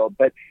speaking world,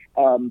 but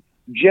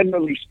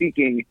generally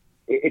speaking,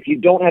 if you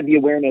don't have the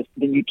awareness,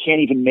 then you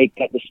can't even make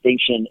that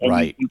distinction, and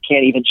right. you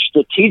can't even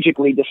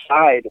strategically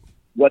decide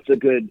what's a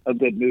good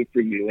move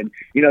for you. And,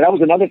 that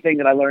was another thing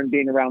that I learned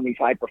being around these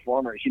high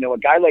performers. A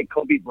guy like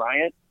Kobe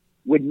Bryant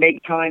would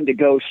make time to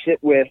go sit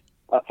with,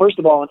 first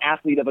of all, an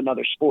athlete of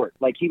another sport.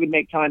 Like, he would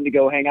make time to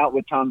go hang out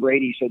with Tom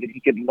Brady so that he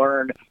could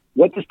learn,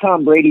 what does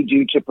Tom Brady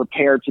do to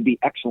prepare to be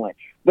excellent?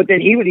 But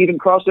then he would even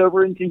cross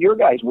over into your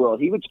guys'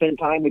 world. He would spend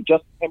time with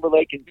Justin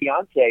Timberlake and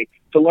Beyonce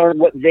to learn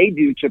what they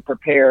do to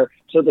prepare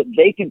so that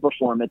they can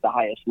perform at the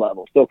highest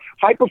level. So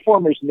high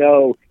performers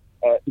know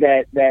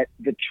that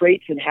the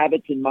traits and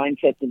habits and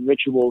mindsets and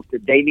rituals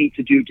that they need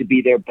to do to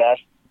be their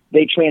best,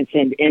 they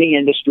transcend any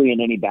industry and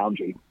any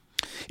boundary.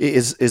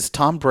 Is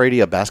Tom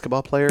Brady a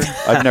basketball player?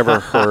 I've never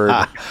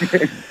heard.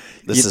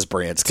 This is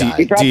Brant's guy.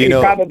 He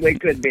probably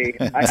could be.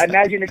 I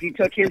imagine if you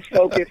took his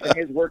focus and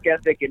his work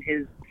ethic and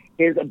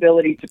his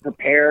ability to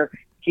prepare,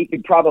 he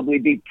could probably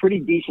be pretty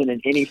decent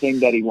in anything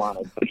that he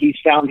wanted. But he's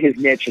found his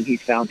niche and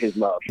he's found his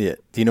love. Yeah.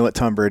 Do you know what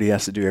Tom Brady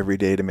has to do every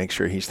day to make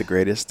sure he's the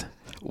greatest?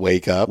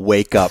 Wake up.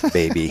 Wake up,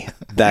 baby.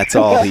 That's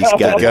all he's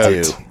got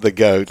to do. The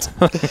goat.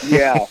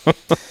 Yeah.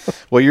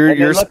 Well,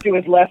 you're look to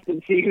his left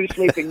and see who's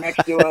sleeping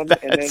next to him,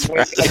 and then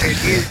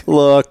wake.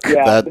 Look,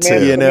 yeah, that too.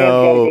 The man's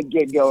got a good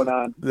gig going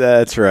on.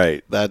 That's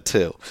right. That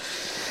too.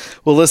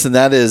 Well, listen,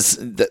 that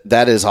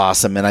is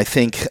awesome, and I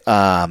think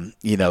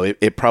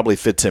it probably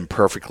fits in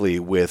perfectly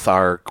with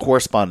our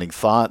corresponding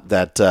thought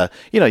that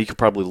you could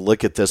probably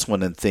look at this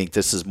one and think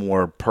this is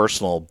more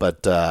personal,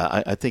 but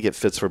I think it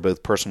fits for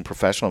both personal and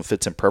professional and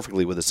fits in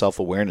perfectly with the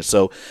self-awareness.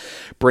 So,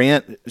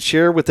 Brant,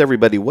 share with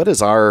everybody, what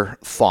is our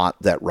thought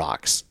that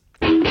rocks?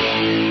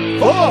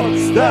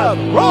 Thoughts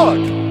that rock,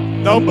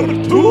 number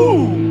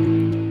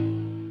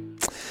 2.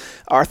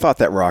 Our thought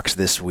that rocks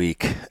this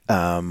week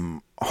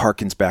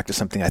harkens back to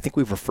something I think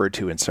we've referred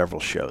to in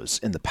several shows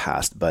in the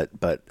past, but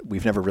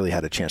we've never really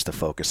had a chance to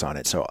focus on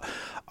it. So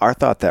our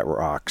thought that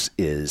rocks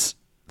is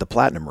the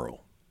platinum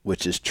rule,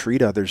 which is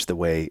treat others the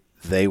way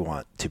they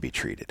want to be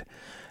treated.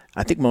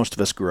 I think most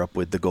of us grew up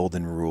with the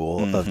golden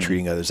rule of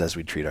treating others as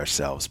we treat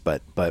ourselves.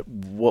 But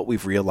what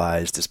we've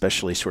realized,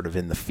 especially sort of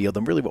in the field,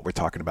 and really what we're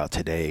talking about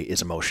today,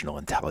 is emotional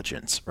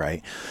intelligence,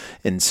 right?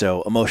 And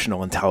so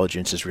emotional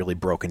intelligence is really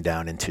broken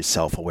down into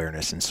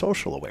self-awareness and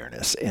social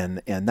awareness.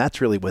 And that's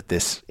really what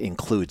this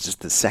includes, is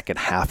the second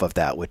half of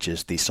that, which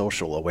is the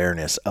social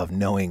awareness of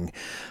knowing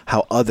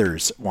how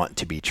others want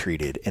to be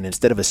treated. And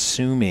instead of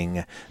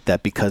assuming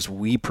that because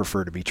we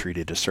prefer to be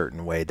treated a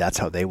certain way, that's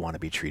how they want to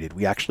be treated,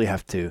 we actually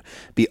have to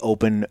be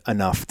open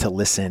enough to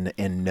listen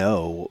and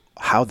know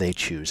how they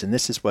choose. And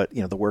this is what,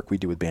 the work we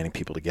do with Banding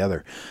People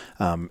Together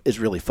is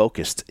really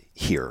focused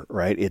here,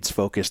 right? It's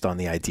focused on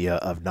the idea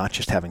of not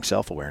just having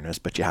self-awareness,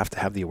 but you have to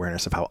have the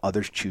awareness of how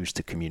others choose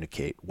to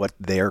communicate, what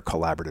their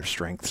collaborative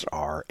strengths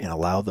are, and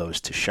allow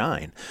those to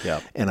shine.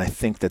 Yep. And I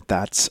think that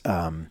that's,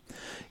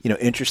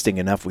 interesting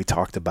enough, we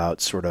talked about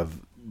sort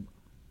of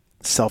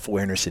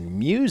self-awareness in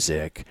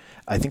music.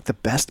 I think the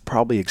best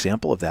probably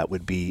example of that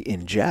would be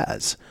in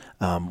jazz,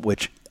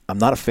 which I'm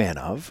not a fan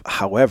of.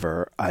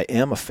 However, I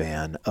am a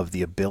fan of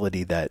the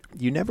ability that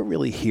you never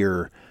really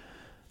hear.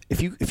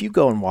 If you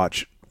go and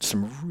watch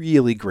some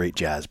really great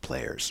jazz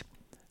players,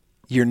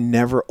 you're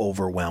never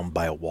overwhelmed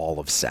by a wall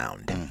of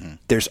sound. Mm-hmm.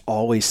 There's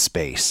always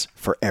space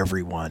for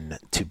everyone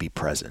to be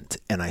present.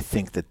 And I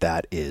think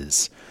that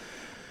is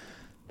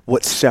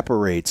what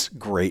separates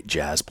great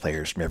jazz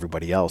players from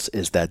everybody else,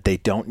 is that they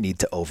don't need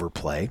to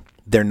overplay.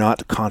 They're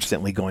not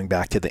constantly going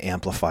back to the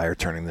amplifier,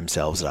 turning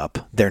themselves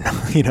up. They're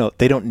not,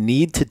 they don't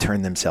need to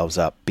turn themselves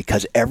up,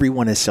 because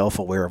everyone is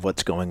self-aware of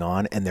what's going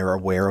on, and they're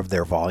aware of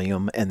their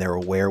volume, and they're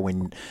aware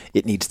when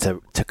it needs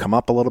to come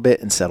up a little bit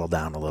and settle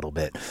down a little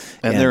bit.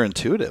 And they're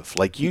intuitive.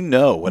 Like,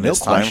 when it's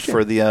time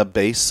for the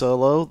bass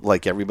solo,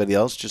 like everybody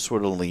else just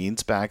sort of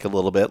leans back a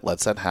little bit,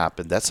 lets that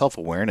happen. That's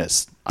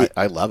self-awareness.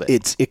 I love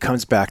it. It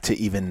comes back to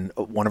even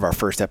one of our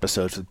first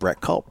episodes with Brett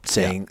Culp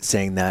saying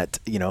that,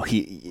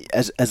 he,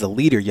 as a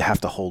leader, you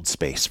have to hold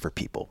space for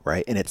people,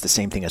 right? And it's the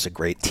same thing as a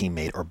great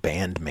teammate or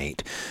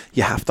bandmate.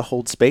 You have to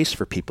hold space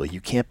for people.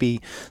 You can't be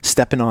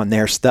stepping on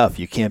their stuff.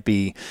 You can't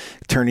be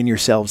turning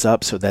yourselves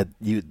up so that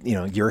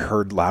you're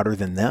heard louder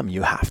than them.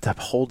 You have to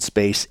hold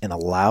space and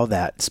allow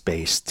that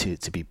space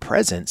to be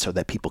present so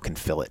that people can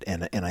fill it.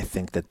 And I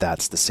think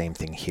that's the same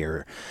thing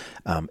here.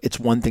 It's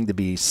one thing to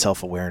be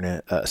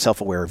self-aware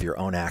of your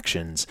own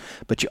actions,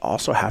 but you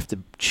also have to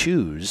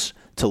choose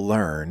to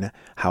learn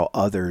how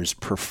others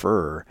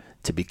prefer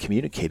to be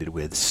communicated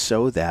with,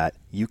 so that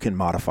you can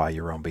modify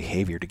your own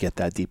behavior to get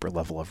that deeper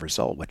level of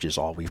result, which is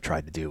all we've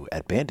tried to do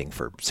at Banding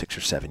for 6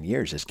 or 7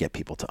 years, is get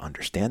people to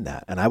understand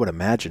that. And I would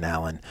imagine,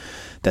 Alan,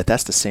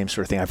 that's the same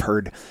sort of thing I've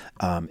heard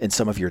in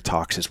some of your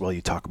talks as well.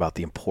 You talk about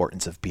the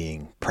importance of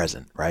being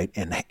present, right?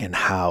 And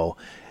how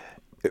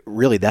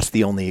really that's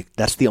the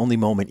only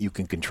moment you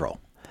can control.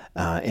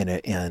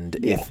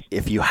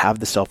 If you have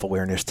the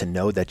self-awareness to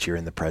know that you're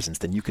in the presence,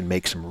 then you can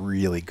make some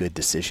really good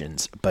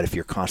decisions. But if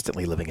you're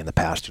constantly living in the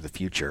past or the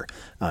future,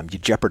 you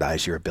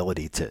jeopardize your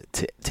ability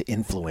to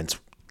influence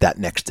that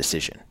next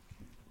decision.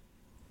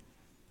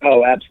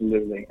 Oh,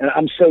 absolutely. And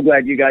I'm so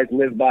glad you guys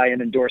live by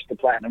and endorse the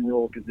platinum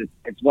rule, because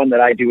it's one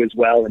that I do as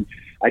well. And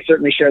I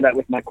certainly share that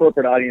with my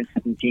corporate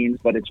audiences and teams,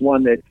 but it's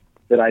one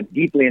that I've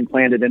deeply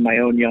implanted in my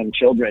own young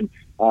children.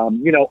 On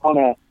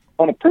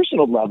a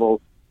personal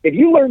level, if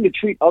you learn to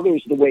treat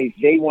others the way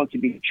they want to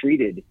be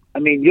treated, I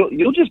mean,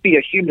 you'll just be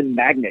a human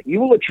magnet. You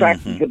will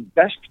attract the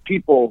best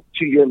people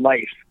to your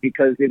life,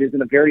 because it is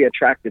a very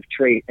attractive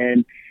trait.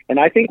 And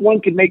I think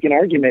one could make an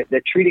argument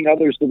that treating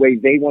others the way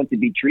they want to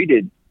be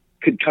treated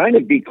could kind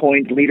of be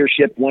coined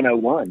leadership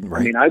 101.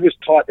 Right. I mean, I was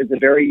taught as a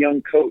very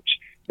young coach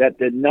that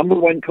the number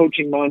one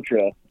coaching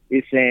mantra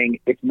is saying,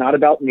 it's not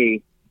about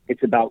me,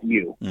 it's about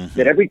you. Mm-hmm.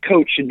 That every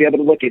coach should be able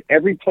to look at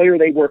every player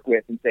they work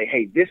with and say,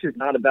 hey, this is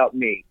not about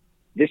me.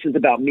 This is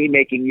about me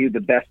making you the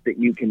best that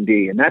you can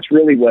be. And that's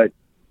really what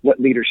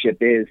leadership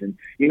is. And,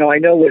 I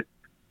know that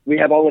we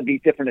have all of these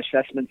different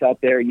assessments out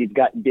there. You've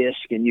got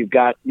DISC, and you've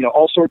got,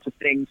 all sorts of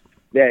things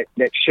that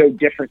show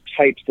different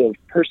types of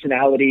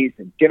personalities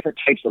and different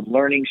types of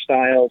learning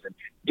styles and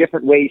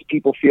different ways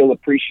people feel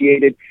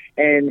appreciated.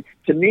 And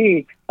to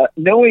me,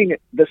 knowing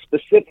the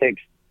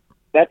specifics,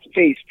 that's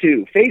phase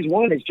 2. Phase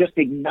 1 is just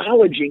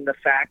acknowledging the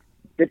fact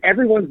that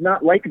everyone's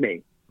not like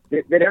me.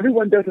 that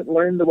everyone doesn't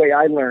learn the way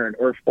I learn,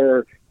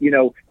 or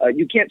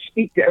you can't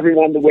speak to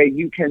everyone the way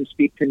you can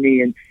speak to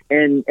me.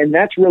 And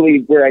that's really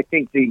where I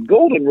think the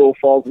golden rule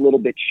falls a little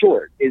bit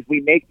short, is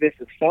we make this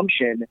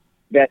assumption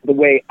that the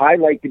way I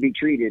like to be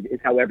treated is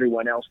how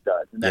everyone else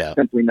does. And that's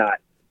simply not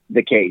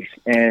the case.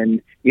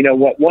 And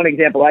one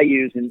example I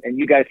use, and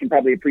you guys can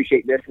probably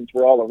appreciate this since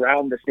we're all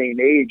around the same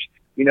age,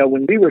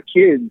 when we were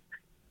kids,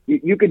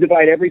 you could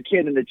divide every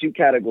kid into two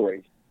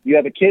categories. You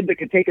have a kid that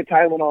could take a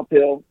Tylenol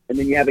pill, and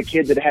then you have a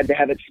kid that had to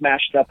have it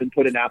smashed up and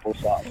put in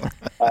applesauce.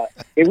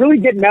 It really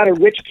didn't matter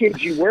which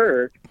kids you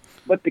were,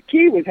 but the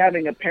key was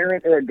having a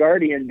parent or a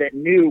guardian that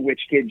knew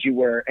which kids you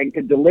were and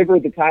could deliver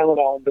the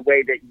Tylenol in the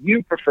way that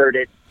you preferred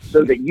it,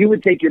 so that you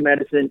would take your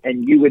medicine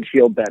and you would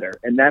feel better.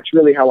 And that's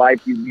really how I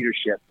view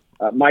leadership.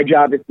 My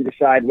job is to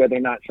decide whether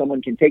or not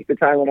someone can take the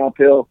Tylenol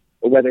pill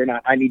or whether or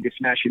not I need to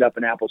smash it up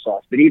in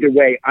applesauce. But either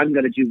way, I'm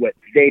going to do what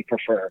they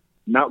prefer,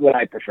 not what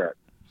I prefer.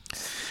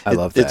 I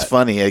love that. It's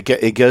funny.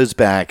 It goes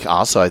back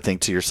also, I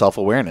think, to your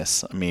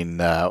self-awareness. I mean,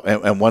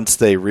 and once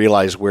they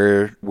realize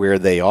where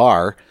they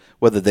are,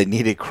 whether they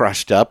need it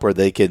crushed up or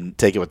they can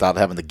take it without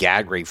having the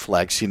gag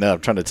reflex, trying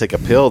to take a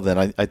pill,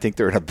 then I think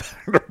they're in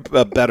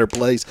a better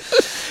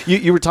place.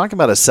 You were talking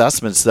about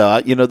assessments,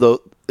 though.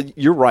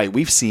 You're right.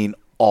 We've seen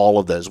all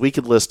of those. We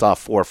could list off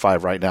 4 or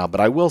 5 right now,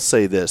 but I will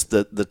say this,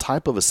 the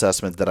type of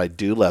assessment that I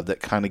do love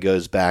that kind of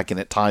goes back and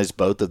it ties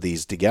both of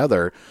these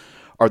together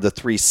are the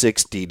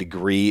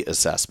 360-degree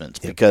assessments.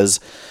 Because,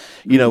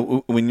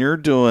 when you're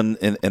doing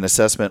an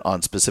assessment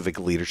on specific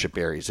leadership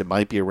areas, it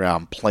might be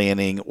around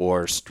planning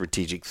or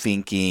strategic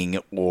thinking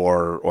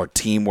or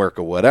teamwork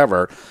or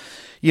whatever.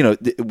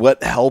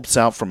 What helps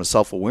out from a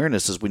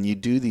self-awareness is when you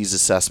do these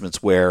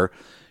assessments where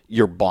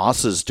your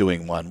boss is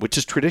doing one, which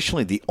is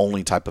traditionally the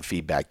only type of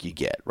feedback you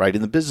get, right?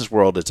 In the business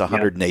world, it's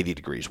 180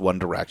 degrees, one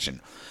direction.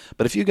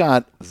 But if you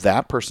got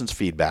that person's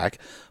feedback,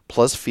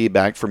 plus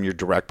feedback from your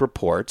direct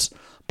reports,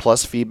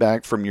 plus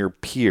feedback from your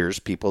peers,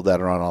 people that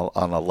are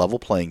on a level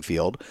playing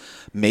field,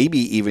 maybe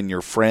even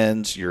your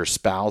friends, your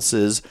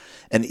spouses,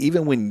 and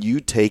even when you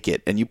take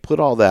it and you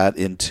put all that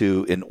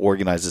into an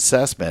organized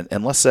assessment,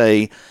 and let's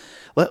say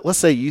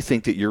you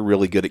think that you're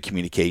really good at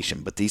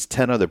communication, but these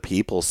 10 other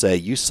people say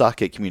you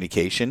suck at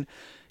communication,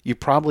 you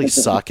probably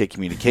suck at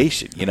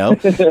communication,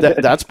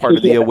 That's part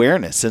of the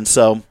awareness. And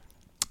so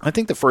I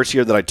think the first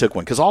year that I took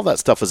one, because all that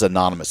stuff is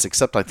anonymous,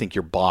 except I think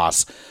your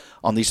boss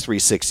on these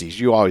 360s,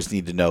 you always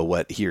need to know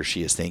what he or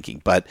she is thinking.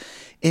 But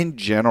in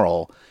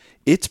general,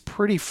 it's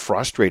pretty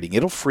frustrating.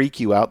 It'll freak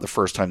you out the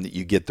first time that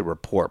you get the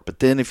report. But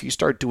then if you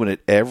start doing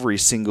it every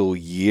single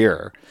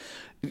year,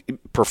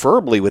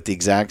 preferably with the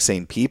exact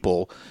same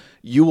people,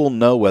 you will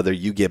know whether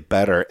you get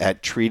better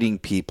at treating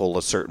people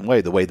a certain way,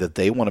 the way that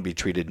they want to be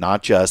treated,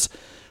 not just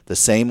the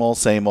same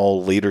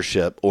old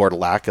leadership or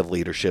lack of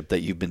leadership that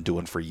you've been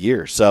doing for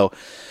years. So,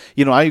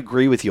 I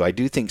agree with you. I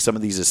do think some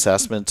of these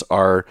assessments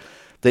are,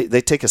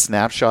 they take a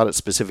snapshot at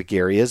specific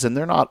areas, and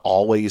they're not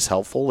always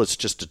helpful. It's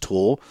just a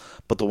tool.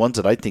 But the ones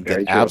that I think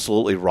that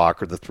absolutely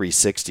rock are the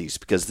 360s,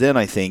 because then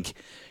I think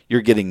you're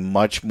getting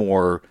much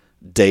more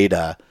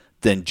data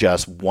than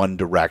just one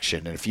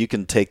direction. And if you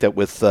can take that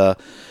with the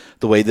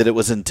way that it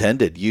was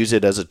intended, use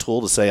it as a tool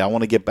to say, I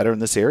want to get better in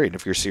this area. And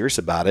if you're serious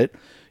about it,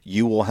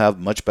 you will have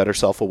much better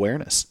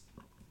self-awareness.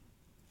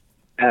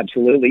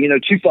 Absolutely.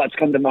 2 thoughts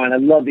come to mind. I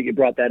love that you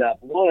brought that up.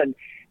 One,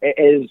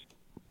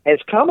 as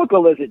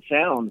comical as it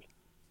sounds,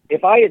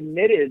 if I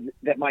admitted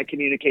that my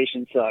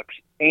communication sucks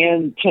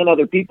and 10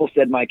 other people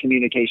said my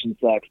communication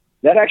sucks,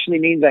 that actually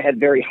means I had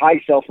very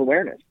high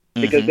self-awareness,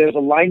 because there's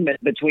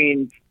alignment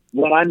between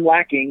what I'm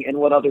lacking and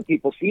what other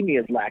people see me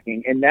as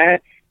lacking. And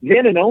that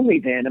then and only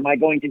then am I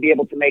going to be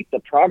able to make the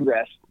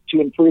progress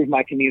to improve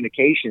my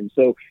communication.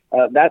 So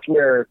that's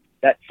where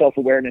that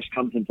self-awareness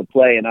comes into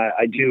play. And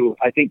I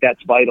think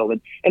that's vital.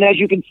 And as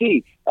you can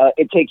see,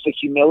 it takes a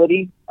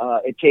humility.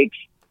 It takes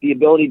the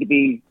ability to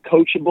be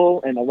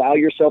coachable and allow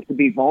yourself to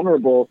be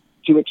vulnerable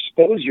to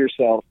expose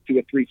yourself to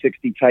a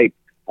 360 type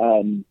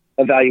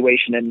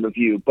evaluation and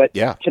review. But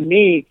to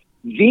me,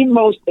 the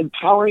most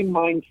empowering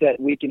mindset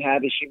we can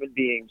have as human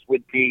beings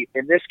would be,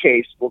 in this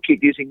case, we'll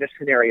keep using this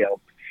scenario,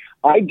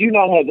 I do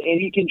not have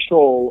any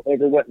control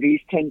over what these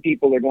 10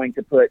 people are going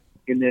to put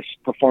in this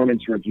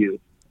performance review.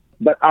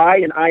 But I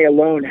and I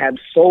alone have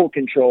sole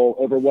control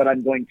over what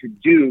I'm going to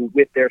do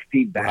with their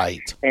feedback.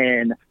 Right.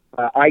 And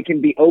I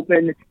can be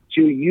open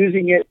to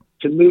using it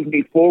to move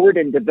me forward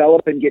and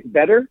develop and get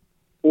better,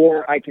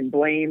 or I can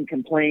blame,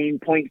 complain,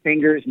 point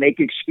fingers, make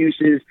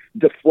excuses,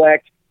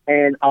 deflect,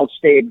 and I'll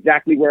stay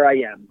exactly where I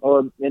am,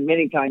 and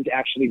many times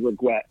actually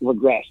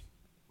regress.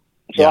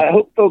 So I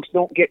hope folks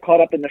don't get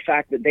caught up in the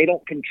fact that they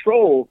don't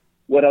control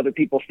what other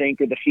people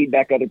think or the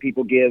feedback other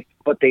people give,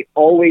 but they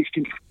always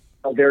control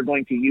how they're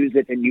going to use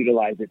it and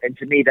utilize it. And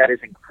to me, that is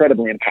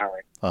incredibly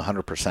empowering.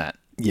 100%.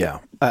 Yeah.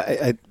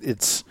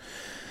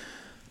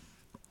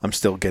 I'm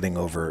still getting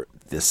over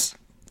this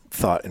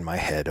thought in my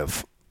head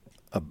of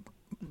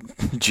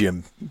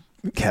Jim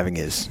having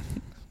his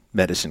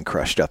medicine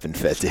crushed up and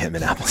fed to him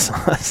in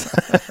applesauce.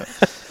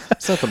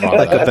 Something wrong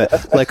with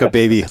that. like a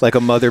baby, like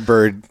a mother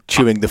bird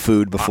chewing the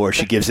food before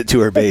she gives it to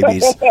her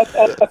babies.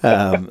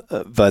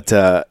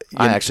 I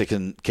actually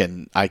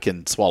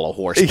can swallow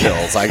horse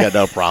pills. I got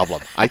no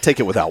problem. I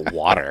take it without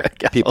water.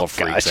 People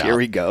freak out. Here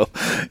we go.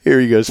 Here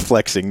he goes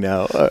flexing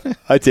now.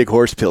 I take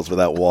horse pills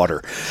without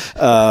water.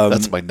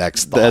 That's my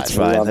next thought. That's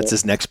fine. That's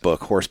his next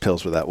book, Horse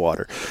Pills Without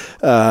Water.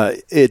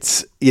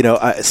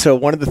 So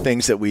one of the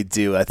things that we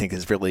do, I think,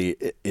 is really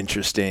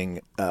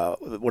interesting.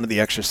 One of the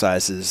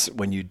exercises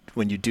when you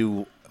do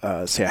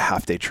say a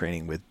half day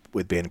training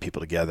with banding people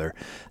together,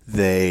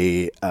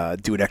 they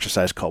do an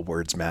exercise called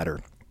Words Matter.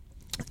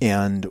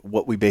 And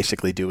what we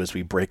basically do is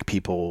we break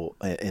people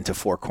into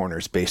four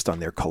corners based on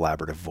their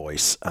collaborative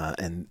voice.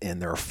 And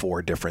there are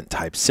four different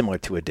types, similar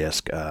to a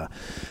disc.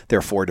 There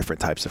are four different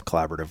types of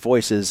collaborative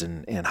voices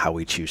and how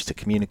we choose to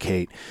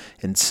communicate.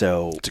 And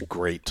so it's a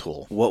great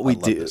tool. What we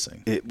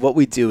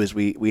do is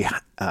we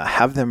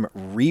have them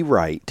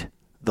rewrite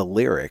the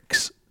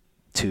lyrics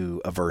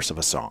to a verse of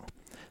a song.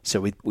 So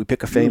we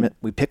pick a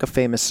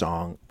famous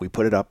song, we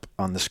put it up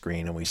on the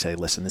screen, and we say,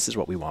 listen, this is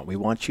what we want. We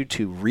want you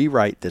to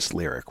rewrite this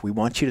lyric. We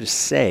want you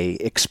to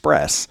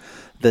express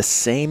the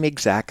same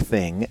exact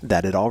thing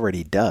that it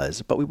already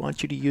does, but we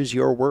want you to use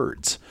your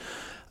words.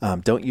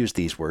 Don't use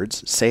these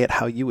words. Say it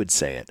how you would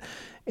say it.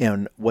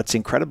 And what's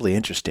incredibly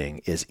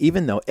interesting is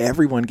even though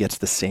everyone gets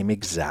the same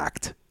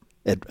exact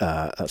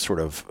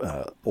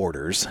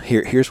orders,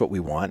 here's what we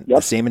want, the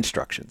same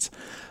instructions.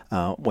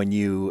 When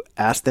you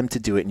ask them to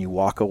do it and you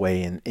walk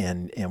away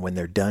and when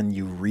they're done,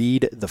 you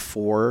read the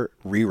four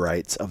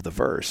rewrites of the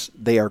verse.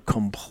 They are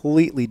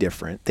completely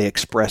different. They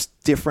express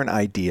different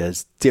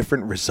ideas,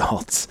 different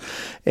results.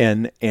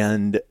 And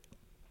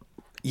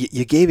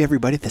you gave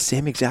everybody the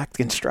same exact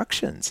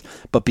instructions.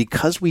 But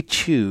because we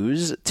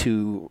choose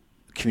to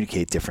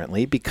communicate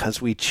differently,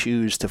 because we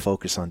choose to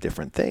focus on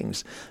different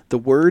things, the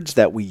words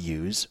that we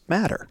use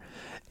matter.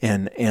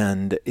 And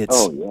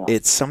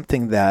it's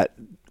something that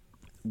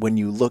when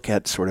you look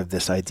at sort of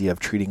this idea of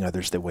treating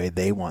others the way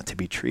they want to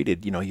be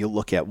treated, you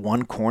look at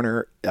one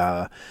corner,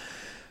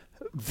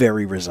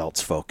 very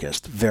results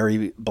focused,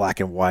 very black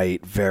and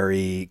white,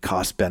 very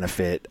cost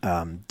benefit,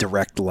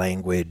 direct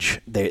language.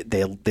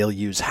 They'll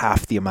use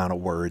half the amount of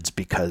words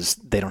because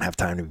they don't have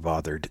time to be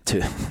bothered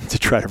to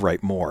try to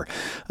write more.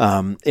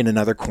 In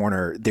another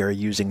corner, they're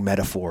using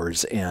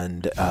metaphors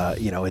and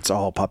it's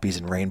all puppies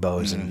and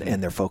rainbows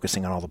and they're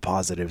focusing on all the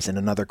positives. In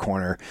another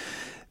corner,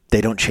 they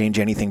don't change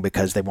anything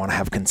because they want to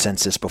have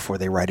consensus before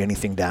they write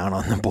anything down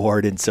on the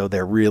board. And so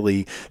they're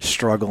really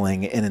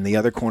struggling. And in the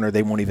other corner,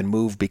 they won't even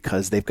move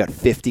because they've got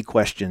 50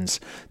 questions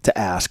to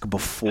ask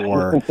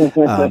before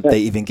they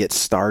even get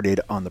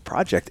started on the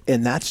project.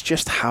 And that's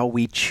just how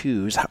we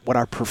choose what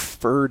our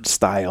preferred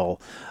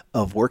style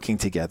of working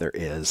together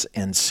is.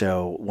 And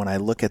so when I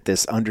look at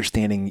this,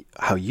 understanding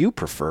how you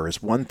prefer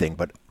is one thing,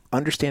 but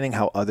understanding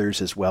how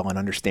others as well and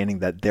understanding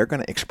that they're going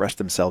to express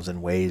themselves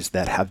in ways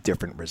that have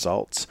different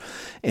results.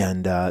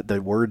 And the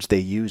words they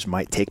use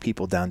might take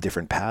people down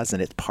different paths.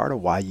 And it's part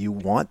of why you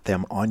want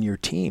them on your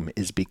team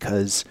is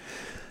because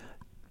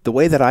the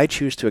way that I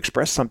choose to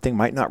express something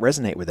might not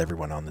resonate with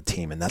everyone on the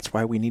team. And that's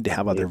why we need to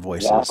have other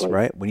voices,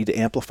 right? We need to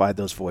amplify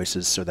those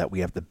voices so that we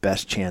have the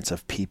best chance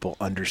of people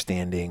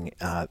understanding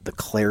the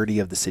clarity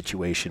of the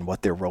situation,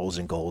 what their roles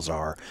and goals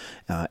are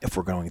if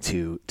we're going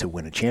to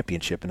win a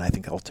championship. And I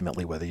think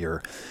ultimately whether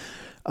you're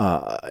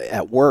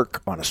at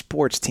work, on a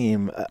sports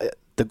team,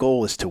 the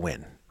goal is to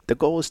win. The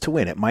goal is to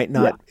win. It might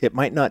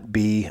not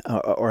be,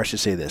 or I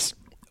should say this,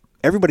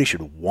 everybody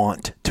should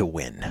want to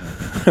win,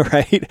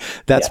 right?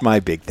 That's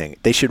my big thing.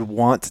 They should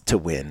want to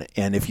win,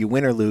 and if you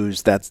win or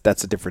lose, that's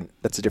a different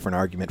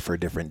argument for a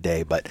different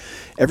day. But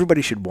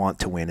everybody should want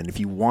to win, and if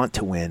you want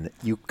to win,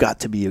 you've got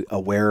to be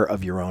aware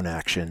of your own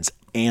actions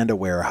and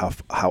aware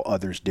of how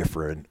others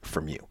differ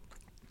from you.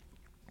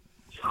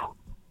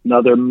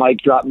 Another mic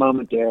drop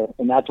moment there,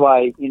 and that's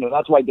why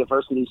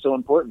diversity is so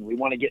important. We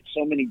want to get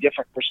so many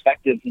different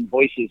perspectives and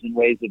voices and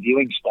ways of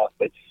viewing stuff.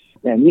 But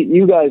man,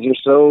 you guys are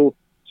so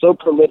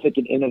prolific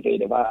and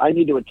innovative. I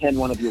need to attend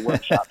one of your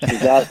workshops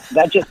because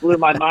that just blew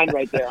my mind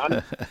right there.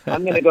 I'm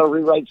going to go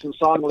rewrite some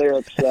song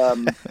lyrics.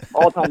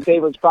 All-time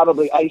favorites,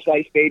 probably Ice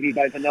Ice Baby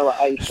by Vanilla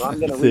Ice. So I'm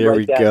going to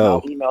rewrite that and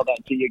I'll email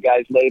that to you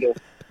guys later.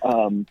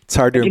 It's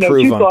hard to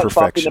improve on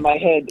perfection. Popped into my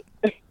head.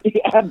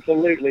 Yeah,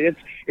 absolutely.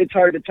 It's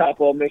hard to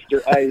topple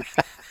Mr. Ice.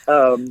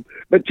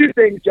 But two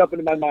things jump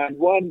into my mind.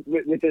 One,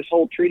 with this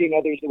whole treating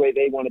others the way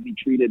they want to be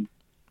treated.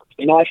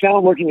 I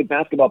found working with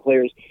basketball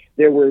players,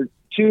 there were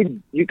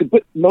you could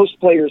put most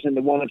players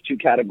into one of two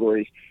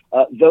categories.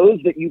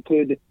 Those that you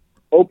could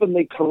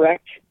openly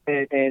correct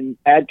and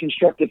add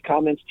constructive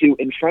comments to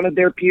in front of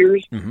their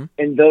peers,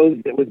 and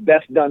those that was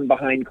best done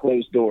behind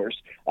closed doors.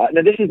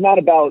 Now, this is not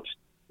about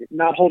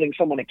not holding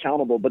someone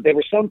accountable, but there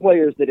were some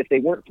players that if they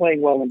weren't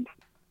playing well,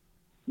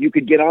 you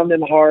could get on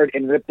them hard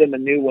and rip them a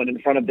new one in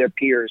front of their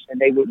peers,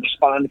 and they would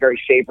respond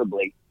very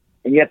favorably.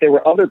 And yet there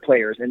were other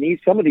players, and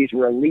some of these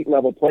were elite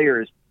level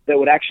players that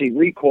would actually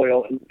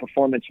recoil and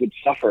performance would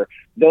suffer.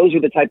 Those are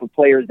the type of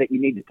players that you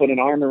need to put an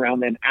arm around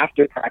them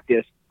after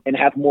practice and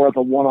have more of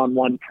a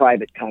one-on-one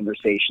private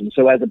conversation.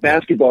 So as a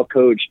basketball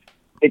coach,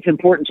 it's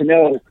important to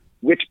know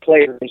which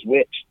player is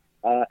which.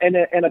 And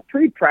a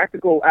pretty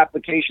practical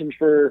application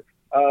for,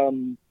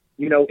 in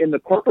the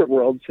corporate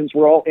world, since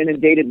we're all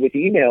inundated with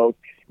emails,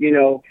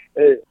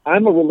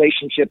 I'm a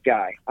relationship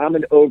guy. I'm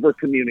an over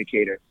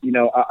communicator.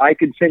 I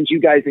could send you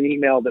guys an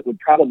email that would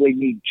probably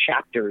need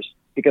chapters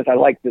because I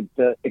like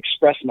to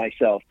express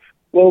myself.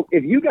 Well,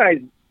 if you guys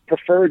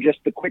prefer just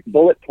the quick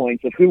bullet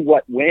points of who,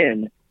 what,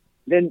 when,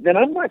 then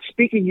I'm not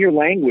speaking your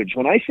language.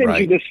 When I send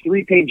you this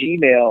 3-page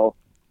email,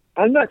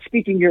 I'm not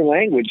speaking your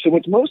language. So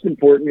what's most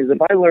important is if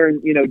I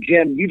learn,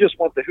 Jim, you just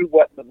want the who,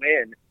 what, and the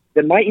when,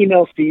 then my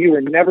emails to you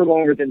are never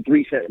longer than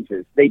 3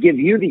 sentences. They give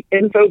you the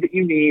info that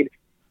you need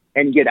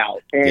and get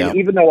out. And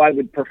even though I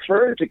would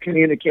prefer to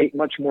communicate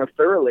much more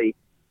thoroughly,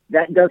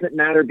 that doesn't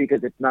matter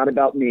because it's not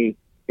about me.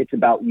 It's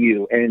about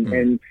you.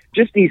 And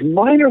just these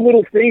minor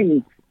little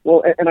things,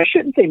 well, and I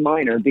shouldn't say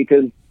minor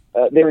because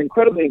they're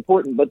incredibly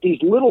important, but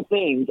these little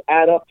things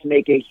add up to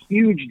make a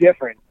huge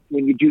difference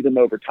when you do them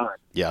over time.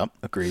 Yeah,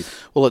 agreed.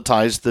 Well, it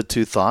ties the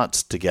two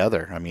thoughts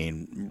together. I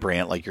mean,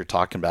 Brant, like you're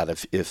talking about,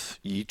 if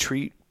you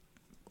treat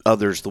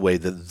others the way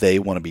that they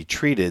want to be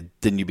treated,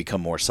 then you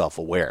become more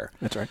self-aware.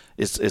 That's right.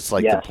 It's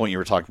like the point you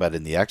were talking about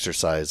in the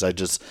exercise.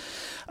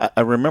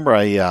 I remember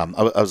I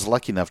was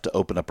lucky enough to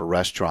open up a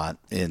restaurant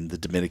in the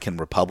Dominican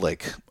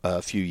Republic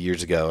a few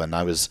years ago, and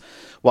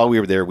while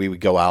we were there, we would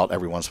go out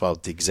every once in a while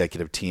with the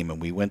executive team,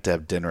 and we went to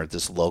have dinner at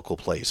this local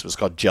place. It was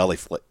called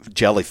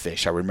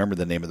Jellyfish. I remember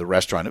the name of the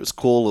restaurant. It was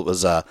cool. It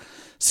was a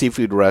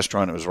seafood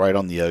restaurant. It was right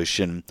on the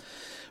ocean.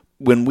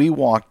 When we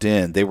walked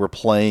in, they were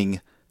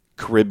playing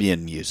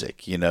Caribbean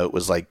music. It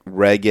was like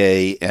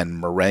reggae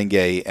and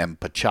merengue and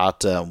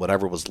bachata and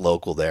whatever was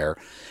local there.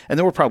 And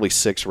there were probably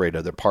 6 or 8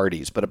 other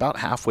parties. But about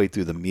halfway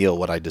through the meal,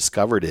 what I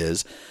discovered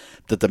is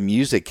that the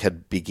music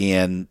had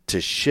began to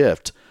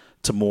shift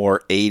to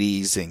more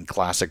 80s and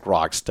classic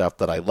rock stuff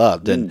that I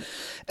loved. And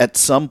at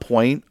some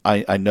point,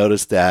 I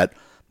noticed that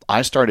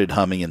I started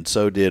humming, and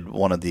so did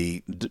one of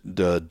the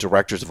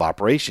directors of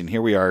operation.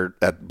 Here we are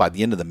by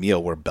the end of the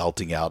meal, we're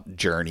belting out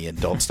Journey and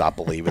Don't Stop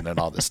Believing and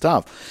all this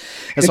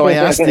stuff. And so I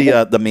asked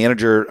the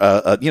manager,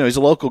 he's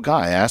a local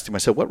guy. I asked him, I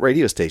said, what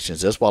radio station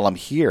is this? While I'm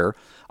here,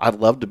 I'd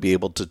love to be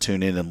able to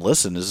tune in and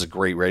listen. This is a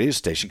great radio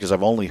station because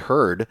I've only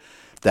heard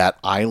that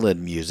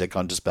island music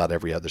on just about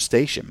every other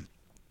station.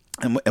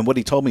 And what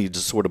he told me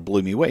just sort of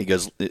blew me away. He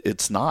goes,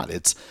 it's not.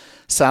 It's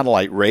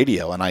satellite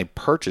radio, and I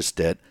purchased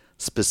it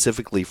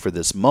specifically for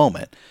this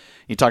moment.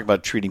 You talk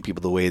about treating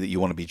people the way that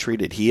you want to be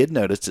treated. He had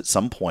noticed at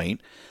some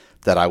point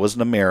that I was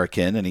an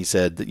American, and he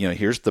said that,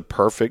 here's the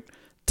perfect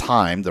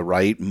time, the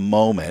right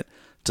moment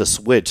to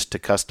switch to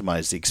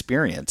customize the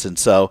experience. And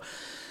so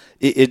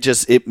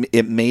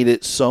it made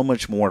it so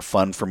much more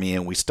fun for me.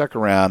 And we stuck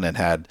around and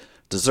had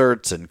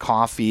desserts and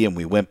coffee, and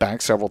we went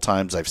back several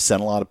times. I've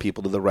sent a lot of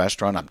people to the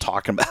restaurant. I'm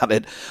talking about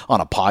it on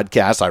a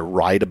podcast. I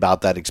write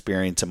about that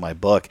experience in my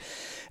book.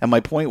 And my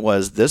point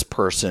was, this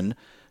person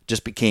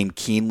just became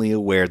keenly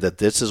aware that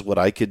this is what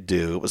I could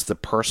do. It was the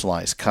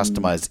personalized,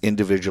 customized,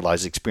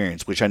 individualized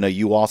experience, which I know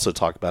you also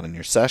talk about in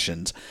your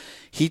sessions.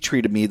 He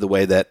treated me the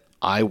way that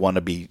I want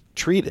to be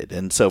treated.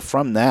 And so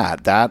from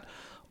that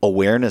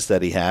awareness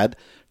that he had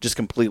just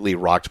completely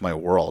rocked my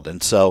world.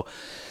 And so,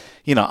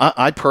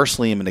 I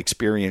personally am an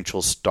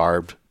experiential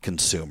starved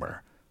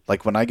consumer.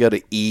 Like when I go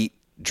to eat,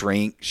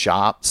 drink,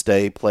 shop,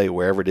 stay, play,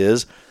 wherever it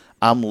is,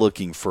 I'm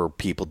looking for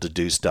people to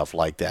do stuff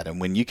like that. And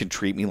when you can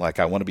treat me like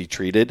I want to be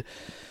treated,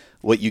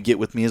 what you get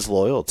with me is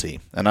loyalty.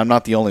 And I'm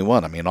not the only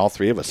one. I mean, all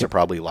 3 of us are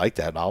probably like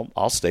that.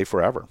 I'll stay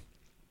forever.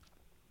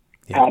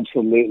 Yeah.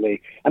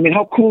 Absolutely. I mean,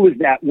 how cool is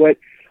that? What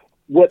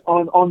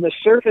on the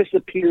surface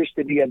appears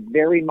to be a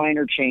very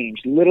minor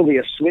change, literally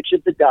a switch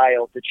of the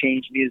dial to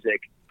change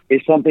music,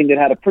 is something that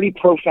had a pretty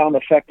profound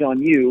effect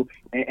on you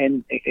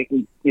and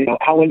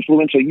how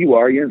influential you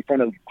are. You're in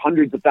front of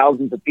hundreds of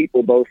thousands of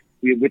people, both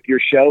with your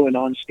show and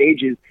on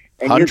stages.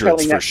 And hundreds, you're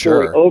telling that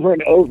story over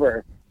and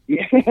over.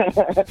 Yeah,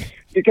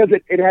 because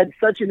it had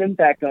such an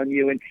impact on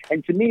you.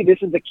 And to me, this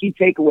is a key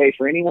takeaway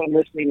for anyone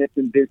listening that's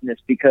in business,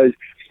 because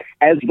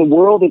as the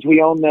world, as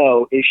we all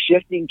know, is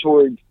shifting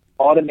towards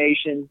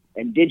automation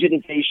and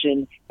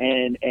digitization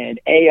and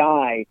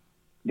AI,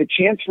 the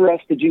chance for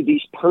us to do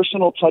these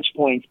personal touch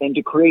points and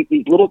to create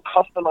these little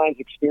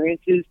customized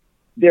experiences,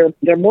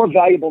 they're more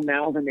valuable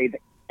now than they've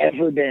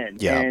ever been.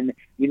 Yeah. And,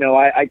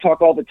 I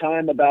talk all the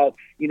time about,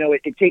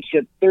 it takes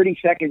you 30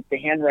 seconds to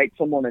handwrite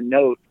someone a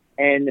note.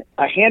 And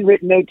a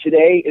handwritten note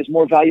today is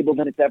more valuable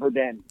than it's ever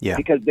been. Yeah.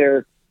 Because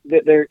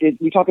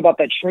we talk about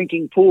that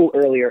shrinking pool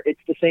earlier. It's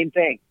the same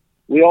thing.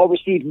 We all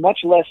receive much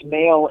less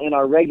mail in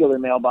our regular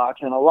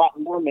mailbox and a lot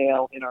more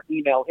mail in our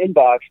email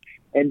inbox.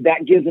 And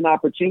that gives an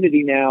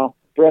opportunity now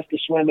for us to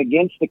swim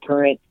against the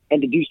current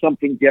and to do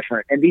something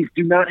different. And these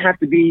do not have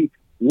to be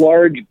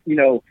large,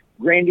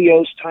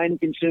 grandiose,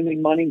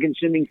 time-consuming,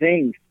 money-consuming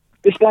things.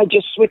 This guy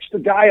just switched the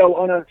dial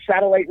on a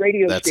satellite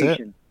radio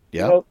station.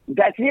 Yeah. You know,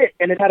 that's it.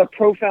 And it had a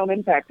profound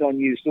impact on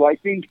you. So I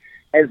think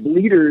as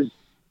leaders,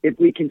 if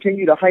we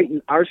continue to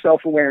heighten our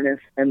self-awareness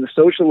and the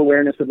social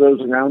awareness of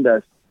those around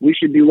us, we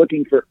should be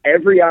looking for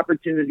every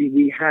opportunity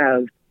we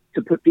have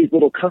to put these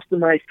little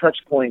customized touch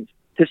points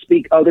to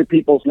speak other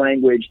people's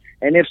language.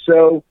 And if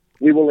so,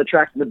 we will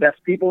attract the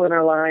best people in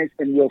our lives,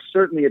 and we'll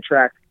certainly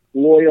attract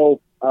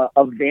loyal,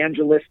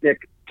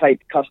 evangelistic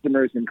type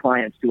customers and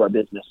clients to our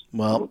business.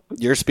 Well,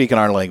 you're speaking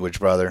our language,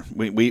 brother.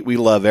 We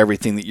love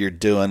everything that you're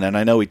doing. And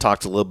I know we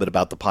talked a little bit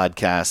about the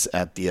podcast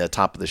at the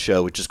top of the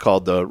show, which is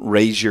called the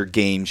Raise Your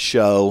Game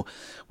Show,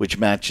 which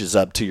matches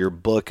up to your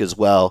book as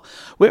well.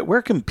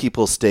 Where can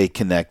people stay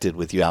connected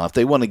with you, Alan? If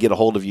they want to get a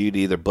hold of you to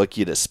either book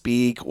you to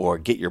speak or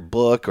get your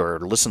book or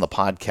listen to the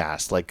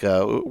podcast, like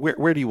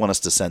where do you want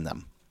us to send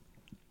them?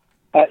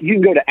 You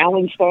can go to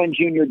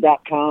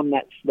alansteinjr.com.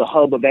 That's the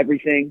hub of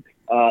everything.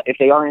 If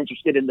they are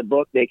interested in the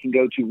book, they can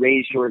go to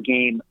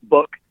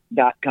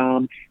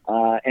raiseyourgamebook.com.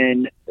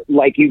 And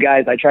like you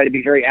guys, I try to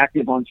be very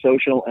active on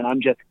social, and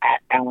I'm just at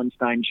Alan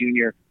Stein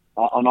Jr.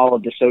 On all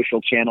of the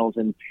social channels,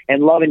 and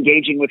love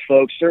engaging with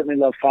folks. Certainly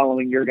love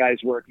following your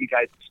guys' work. You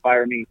guys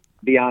inspire me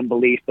beyond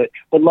belief, but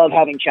love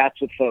having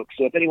chats with folks.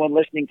 So if anyone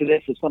listening to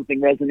this, if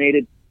something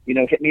resonated,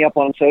 hit me up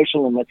on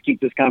social, and let's keep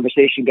this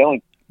conversation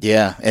going.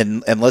 Yeah,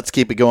 and let's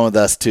keep it going with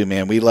us too,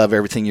 man. We love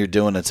everything you're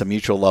doing. It's a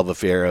mutual love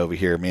affair over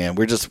here, man.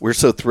 We're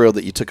so thrilled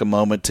that you took a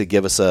moment to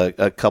give us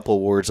a couple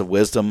words of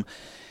wisdom,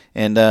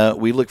 and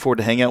we look forward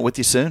to hanging out with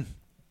you soon.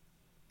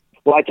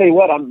 Well, I tell you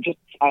what,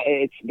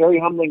 it's very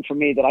humbling for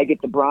me that I get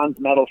the bronze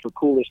medal for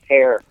coolest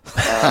hair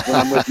when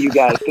I'm with you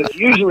guys, because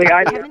usually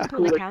I have the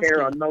coolest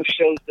hair on most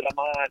shows that I'm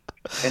on,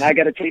 and I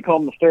got to take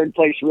home the third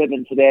place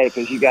ribbon today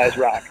because you guys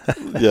rock.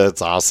 Yeah,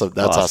 that's awesome.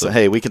 That's awesome.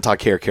 Hey, we can talk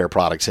hair care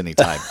products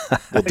anytime.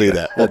 We'll do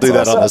that. We'll do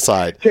that on the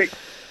side.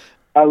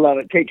 I love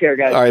it. Take care,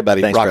 guys. All right,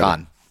 buddy. Thanks, rock brother.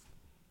 on.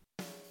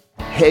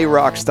 Hey,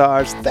 rock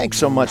stars, thanks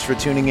so much for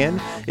tuning in.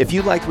 If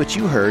you liked what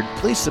you heard,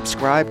 please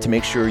subscribe to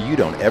make sure you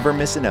don't ever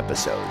miss an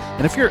episode.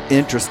 And if you're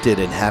interested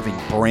in having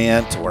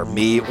Brant or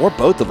me or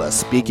both of us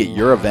speak at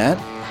your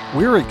event,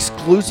 we're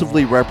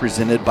exclusively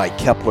represented by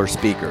Kepler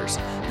Speakers,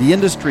 the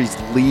industry's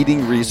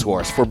leading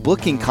resource for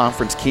booking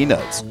conference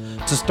keynotes.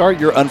 To start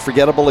your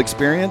unforgettable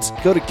experience,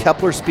 go to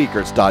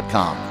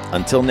KeplerSpeakers.com.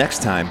 Until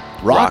next time,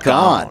 Rock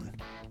on.